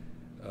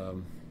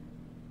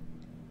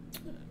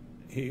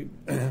 he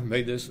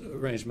made this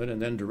arrangement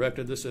and then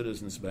directed the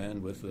Citizens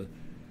Band with the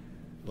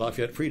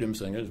Lafayette Freedom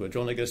Singers, which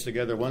only gets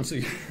together once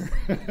a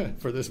year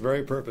for this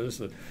very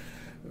purpose.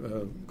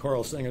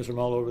 Choral singers from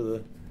all over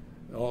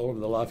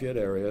the Lafayette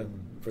area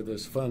for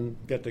this fun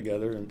get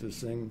together and to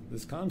sing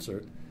this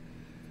concert.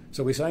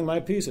 So we sang my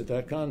piece at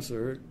that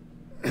concert,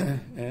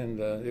 and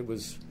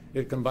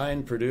it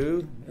combined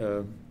Purdue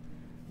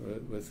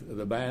with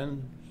the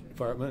band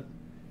department.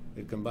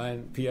 It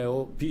combined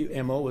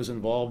PMO was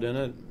involved in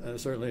it,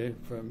 certainly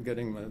from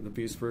getting the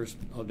piece first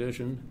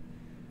auditioned.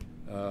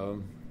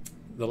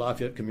 The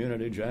Lafayette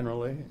community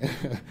generally.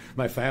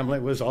 My family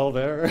was all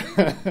there.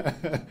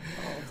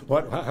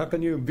 How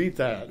can you beat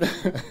that?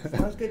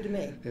 Sounds good to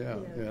me. Yeah,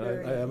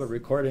 I have a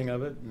recording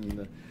of it.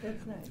 And,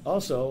 that's nice.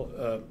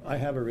 Also, I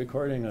have a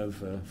recording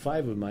of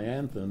 5 of my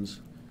anthems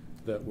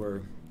that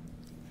were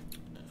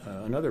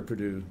another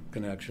Purdue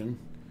connection.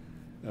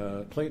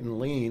 Clayton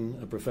Lean,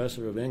 a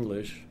professor of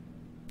English,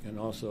 and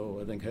also,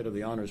 I think, head of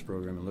the honors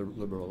program in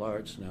liberal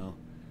arts now,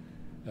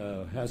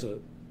 has a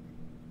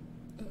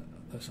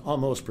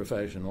almost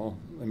professional,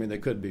 I mean they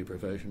could be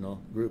professional,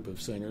 group of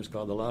singers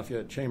called the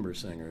Lafayette Chamber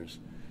Singers.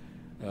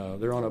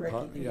 They're on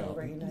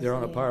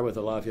a par with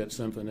the Lafayette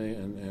Symphony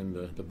and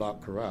the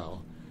Bach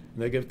Chorale.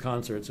 And they give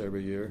concerts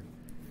every year.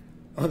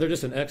 They're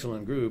just an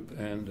excellent group,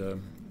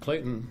 and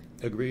Clayton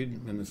agreed,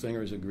 and the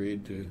singers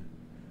agreed to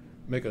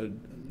make a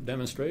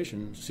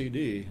demonstration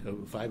CD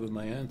of 5 of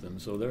my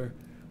anthems. So they're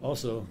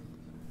also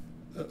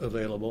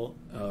available.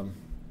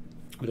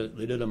 But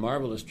they did a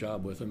marvelous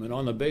job with them, and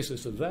on the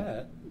basis of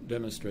that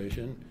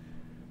demonstration,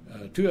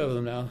 2 of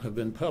them now have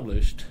been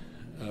published.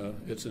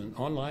 It's an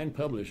online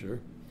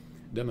publisher,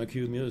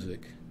 DemaQ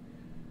Music,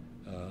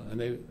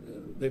 and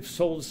they've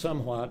sold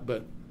somewhat,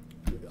 but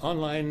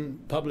online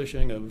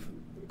publishing of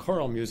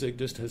choral music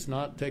just has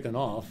not taken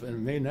off,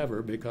 and may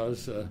never,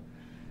 because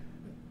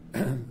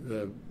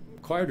the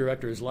choir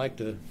directors like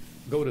to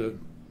go to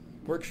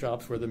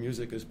workshops where the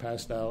music is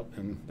passed out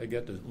and they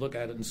get to look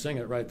at it and sing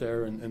it right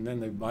there, and then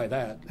they buy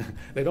that.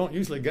 They don't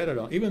usually get it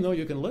on, even though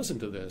you can listen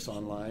to this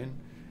online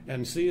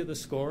and see the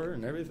score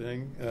and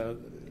everything.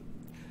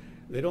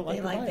 They don't like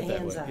to buy it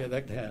that way. Yeah, they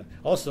like to have.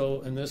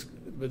 Also,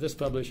 with this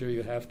publisher,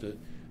 you have to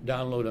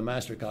download a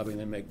master copy and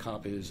then make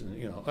copies, and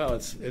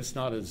it's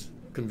not as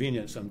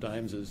convenient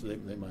sometimes as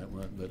they might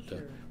want,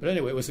 but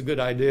anyway, it was a good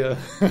idea.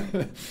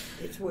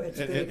 It's worth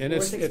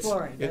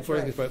exploring. That's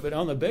right. But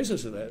on the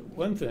basis of that,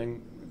 one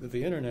thing that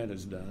the internet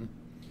has done,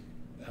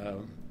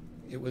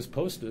 it was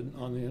posted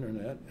on the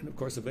internet and of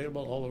course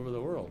available all over the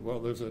world. Well,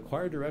 there's a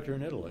choir director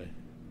in Italy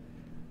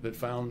that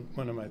found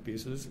one of my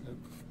pieces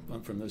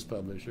from this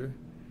publisher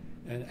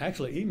and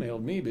actually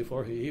emailed me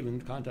before he even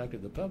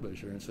contacted the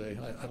publisher and say,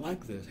 I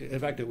like this. In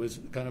fact, it was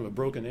kind of a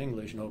broken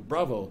English,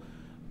 bravo,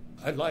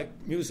 I'd like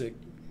music.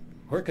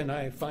 Where can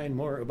I find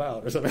more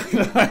about? Or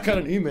something. I got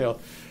an email.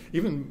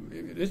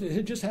 Even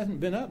it just hadn't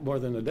been up more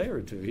than a day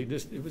or two.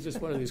 It was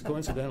just one of these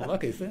coincidental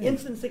lucky things.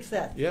 Instant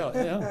success.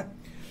 Yeah.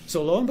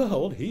 So lo and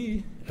behold,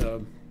 he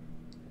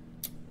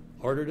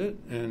ordered it,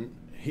 and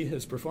he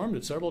has performed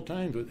it several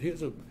times. He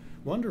has a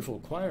wonderful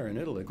choir in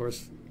Italy. Of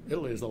course,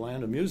 Italy is the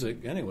land of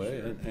music anyway,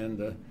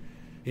 and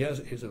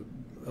he's a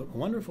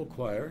wonderful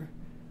choir.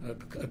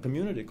 A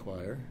community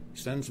choir. He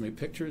sends me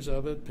pictures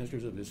of it,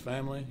 pictures of his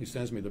family. He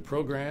sends me the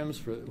programs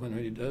for when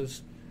he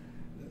does.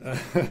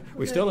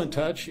 We're still in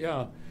touch,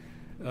 yeah.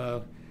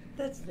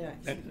 That's nice.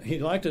 And he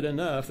liked it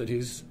enough that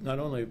he's not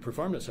only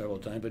performed it several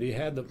times, but he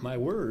had my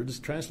words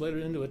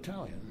translated into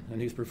Italian,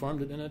 and he's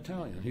performed it in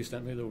Italian. He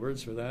sent me the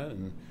words for that,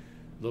 and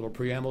a little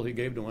preamble he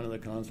gave to one of the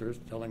concerts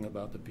telling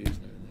about the piece and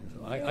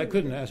everything. So I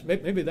couldn't ask.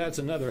 Maybe that's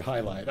another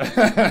highlight.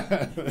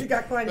 You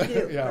got quite a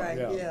few, right?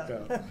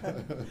 Yeah.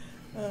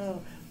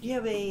 Do you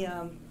have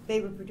a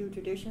favorite Purdue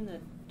tradition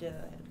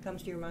that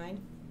comes to your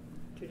mind?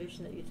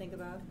 Tradition that you think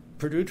about?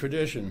 Purdue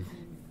tradition.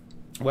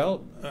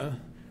 Well,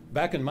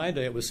 back in my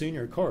day, it was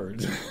senior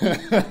chords.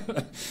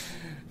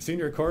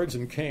 Senior chords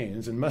and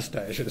canes and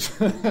mustaches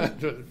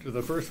to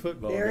the first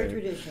football Very game.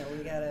 traditional.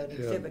 We got an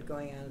exhibit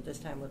going on at this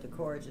time with the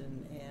chords,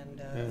 and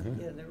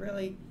they're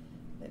really,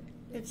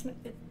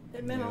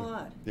 it meant a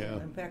lot. Yeah.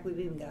 In fact, we've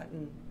even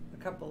gotten a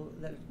couple,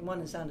 one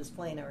is on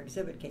display in our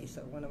exhibit case,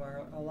 so one of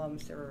our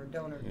alums or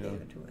donor gave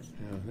it to us.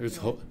 Yeah. There's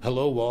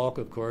Hello Walk,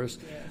 of course.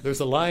 Yes. There's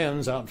the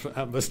Lions out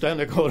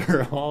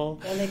Blickenstaff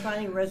Hall. And they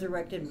finally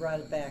resurrected and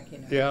brought it back.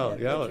 Yeah,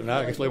 it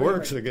now actually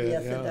works again.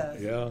 Yes, it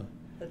does. Yeah.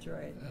 That's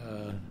right.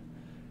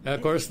 And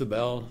of course, the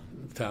bell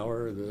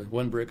tower, the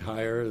one brick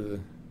higher,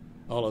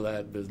 all of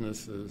that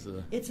business is.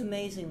 It's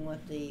amazing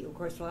what of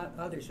course, a lot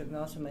others have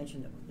also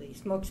mentioned the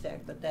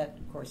smokestack, but that,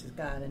 of course, is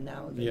gone, and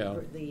now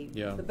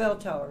the bell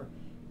tower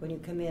when you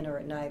come in or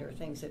at night or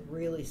things that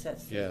really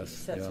sets it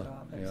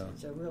off. Yeah.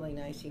 It's a really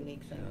nice,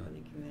 unique thing for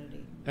the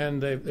community. And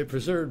they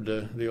preserved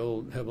the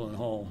old Hebelin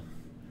Hall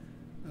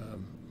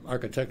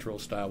architectural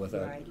style with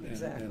that. Right,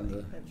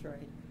 exactly. That's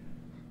right.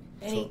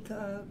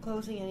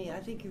 Closing? I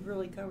think you've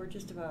really covered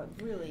just about,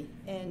 really,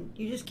 and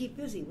you just keep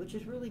busy, which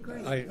is really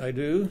great. I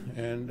do,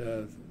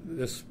 and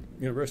this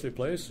university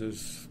place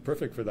is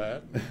perfect for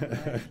that.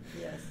 Right,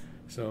 yes.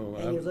 So,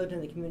 and you've lived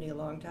in the community a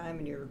long time,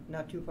 and you're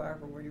not too far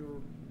from where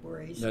you were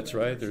raised. That's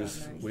right.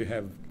 We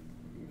have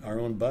our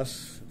own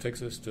bus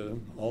takes us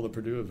to all the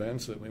Purdue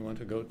events that we want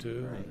to go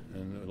to, right.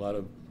 and a lot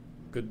of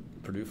good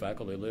Purdue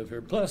faculty live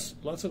here. Plus,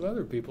 lots of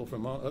other people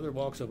from other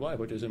walks of life,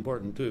 which is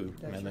important too.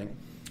 That's I think.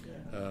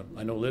 Right. Yeah.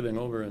 I know living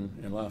over in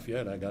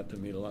Lafayette, I got to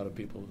meet a lot of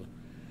people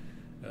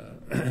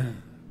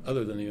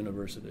other than the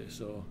university.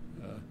 So.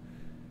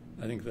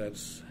 I think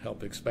that's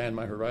helped expand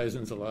my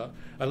horizons a lot.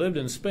 I lived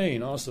in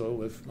Spain also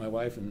with my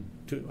wife and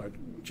our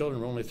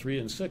children were only 3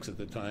 and 6 at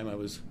the time. I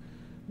was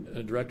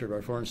a director of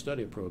our foreign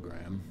study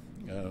program.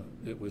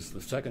 It was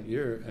the second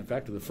year, in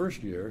fact, the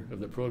first year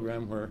of the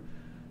program where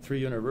 3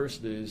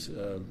 universities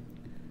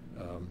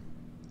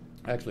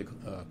actually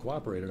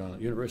cooperated on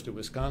it. University of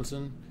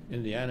Wisconsin,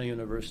 Indiana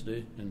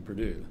University, and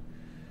Purdue.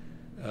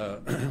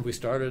 We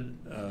started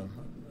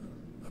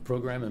a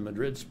program in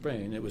Madrid,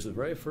 Spain. It was the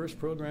very first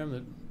program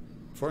that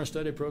foreign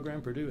study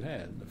program Purdue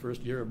had, the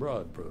first year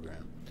abroad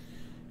program.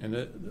 And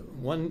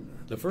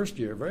the first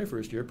year, very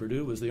first year,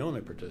 Purdue was the only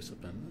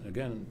participant.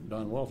 Again,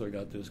 Don Walther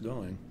got this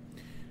going.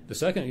 The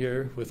second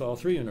year, with all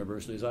 3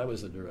 universities, I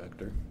was the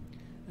director.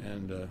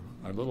 And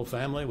our little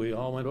family, we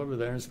all went over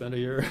there and spent a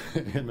year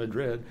in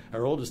Madrid.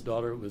 Our oldest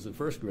daughter was a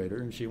first grader,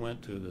 and she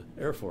went to the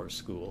Air Force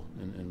School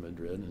in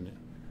Madrid, and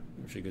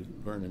she could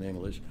learn in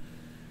English.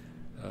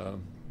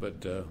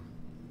 But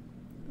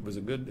it was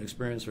a good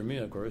experience for me,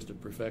 of course, to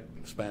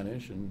perfect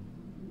Spanish, and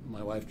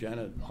my wife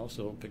Janet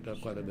also picked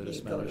up quite a bit of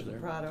Spanish there.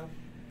 The Prado?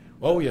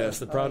 Oh yes,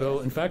 the Prado.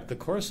 Yes. In fact, the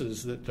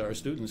courses that our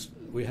students,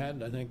 we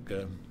had, I think,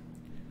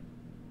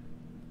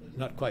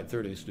 not quite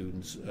 30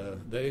 students.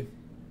 The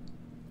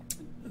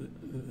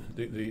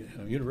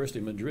University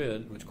of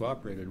Madrid, which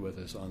cooperated with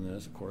us on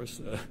this, of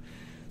course,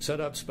 set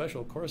up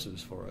special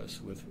courses for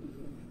us with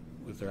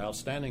their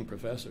outstanding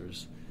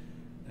professors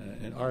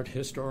and art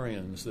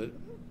historians that.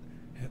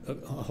 A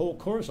whole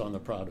course on the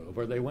Prado,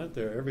 where they went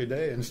there every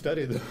day and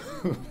studied the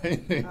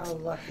paintings. How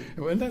lucky!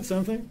 Wasn't that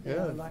something?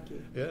 Yeah. How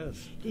lucky!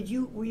 Yes.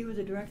 Were you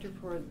the director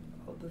for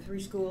the 3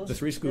 schools? The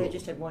 3 schools. They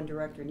just had one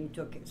director, and you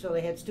took it. So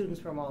they had students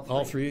from all 3.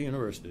 All 3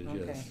 universities.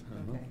 Okay. Yes.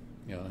 Okay.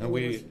 Yeah, and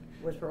we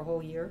was for a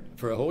whole year.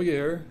 For a whole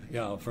year,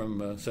 yeah,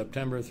 from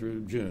September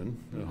through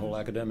June, the whole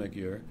academic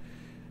year,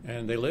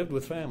 and they lived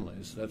with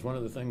families. That's one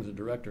of the things the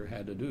director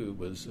had to do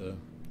was.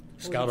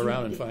 Scout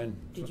around and find.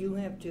 Did you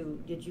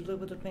live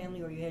with a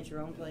family, or you had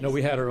your own place? No,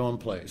 we had our own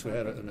place. We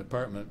had an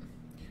apartment.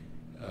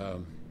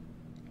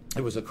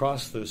 It was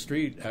across the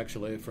street,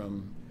 actually,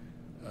 from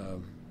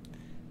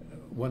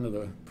one of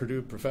the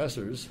Purdue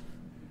professors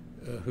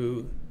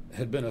who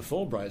had been a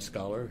Fulbright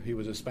scholar. He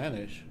was a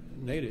Spanish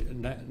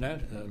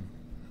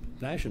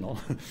national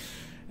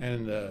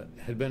and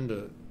had been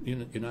to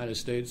the United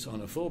States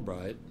on a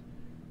Fulbright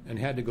and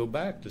had to go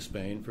back to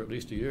Spain for at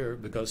least a year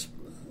because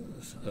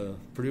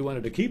Purdue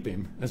wanted to keep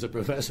him as a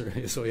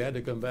professor, so he had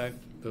to come back.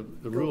 The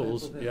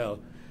rules, yeah.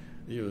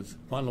 He was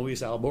Juan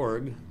Luis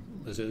Alborg,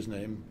 was his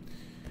name,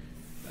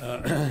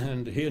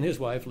 and he and his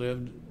wife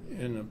lived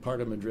in a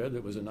part of Madrid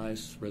that was a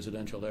nice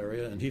residential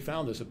area, and he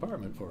found this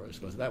apartment for us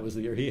because that was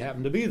the year he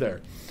happened to be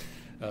there.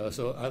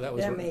 So that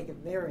was made it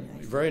very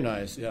nice. Very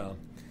nice, yeah.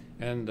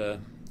 And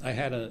I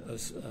had a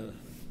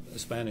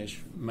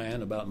Spanish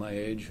man about my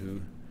age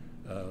who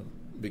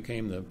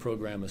became the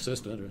program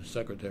assistant or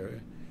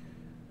secretary.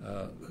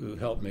 Who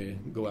helped me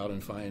go out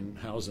and find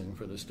housing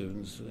for the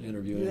students,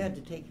 interviewing. You had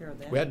to take care of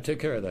that? We had to take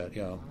care of that,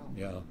 yeah. Wow.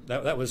 Yeah.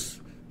 That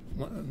was,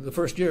 the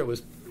first year it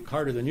was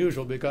harder than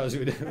usual because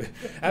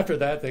after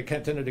that they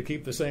tended to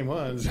keep the same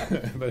ones.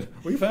 But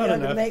we found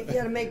enough. You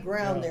had to make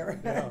ground there.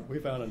 Yeah, we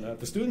found enough.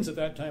 The students at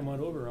that time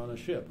went over on a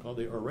ship called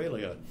the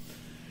Aurelia.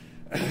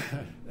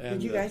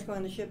 Did you guys go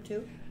on the ship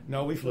too?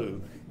 No, we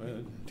flew.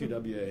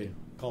 TWA,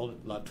 called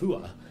it La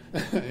Tua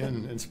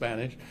in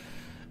Spanish.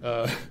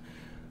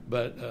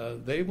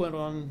 But they went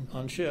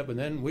on ship, and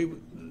then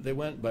they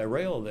went by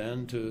rail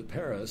then to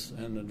Paris,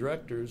 and the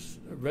directors,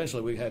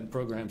 eventually we had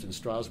programs in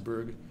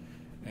Strasbourg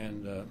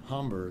and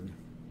Hamburg,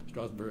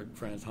 Strasbourg,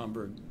 France,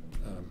 Hamburg,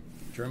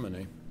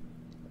 Germany,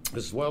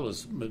 as well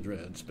as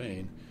Madrid,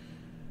 Spain.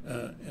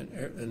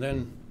 And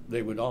then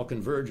they would all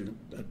converge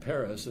at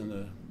Paris, and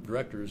the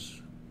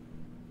directors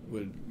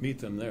would meet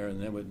them there,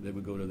 and then they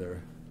would go to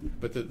their...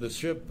 But the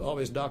ship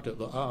always docked at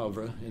Le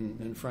Havre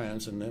in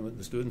France, and then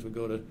the students would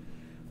go to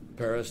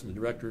Paris, and the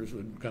directors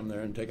would come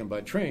there and take them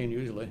by train,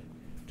 usually,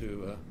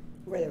 to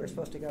where they were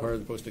supposed to go. Where they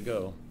were supposed to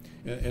go.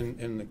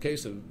 In the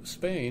case of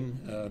Spain,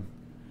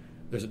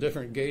 there's a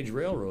different gauge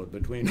railroad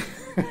between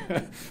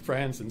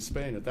France and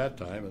Spain at that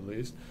time, at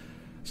least.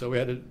 So we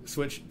had to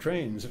switch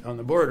trains on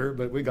the border,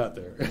 but we got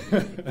there.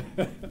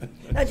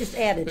 Now, just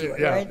added to it,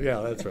 Yeah, right? yeah,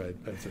 that's right.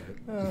 That's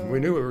right. We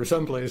knew we were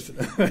someplace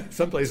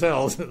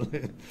else.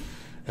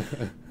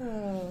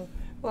 Oh.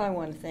 Well, I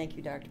want to thank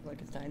you, Dr.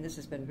 Blickenstaff. This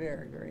has been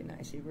very, very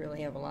nice. You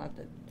really have a lot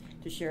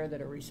to share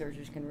that our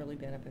researchers can really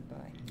benefit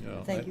by.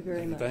 Yeah, Thank you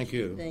very much. Thank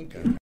you. Thank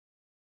you.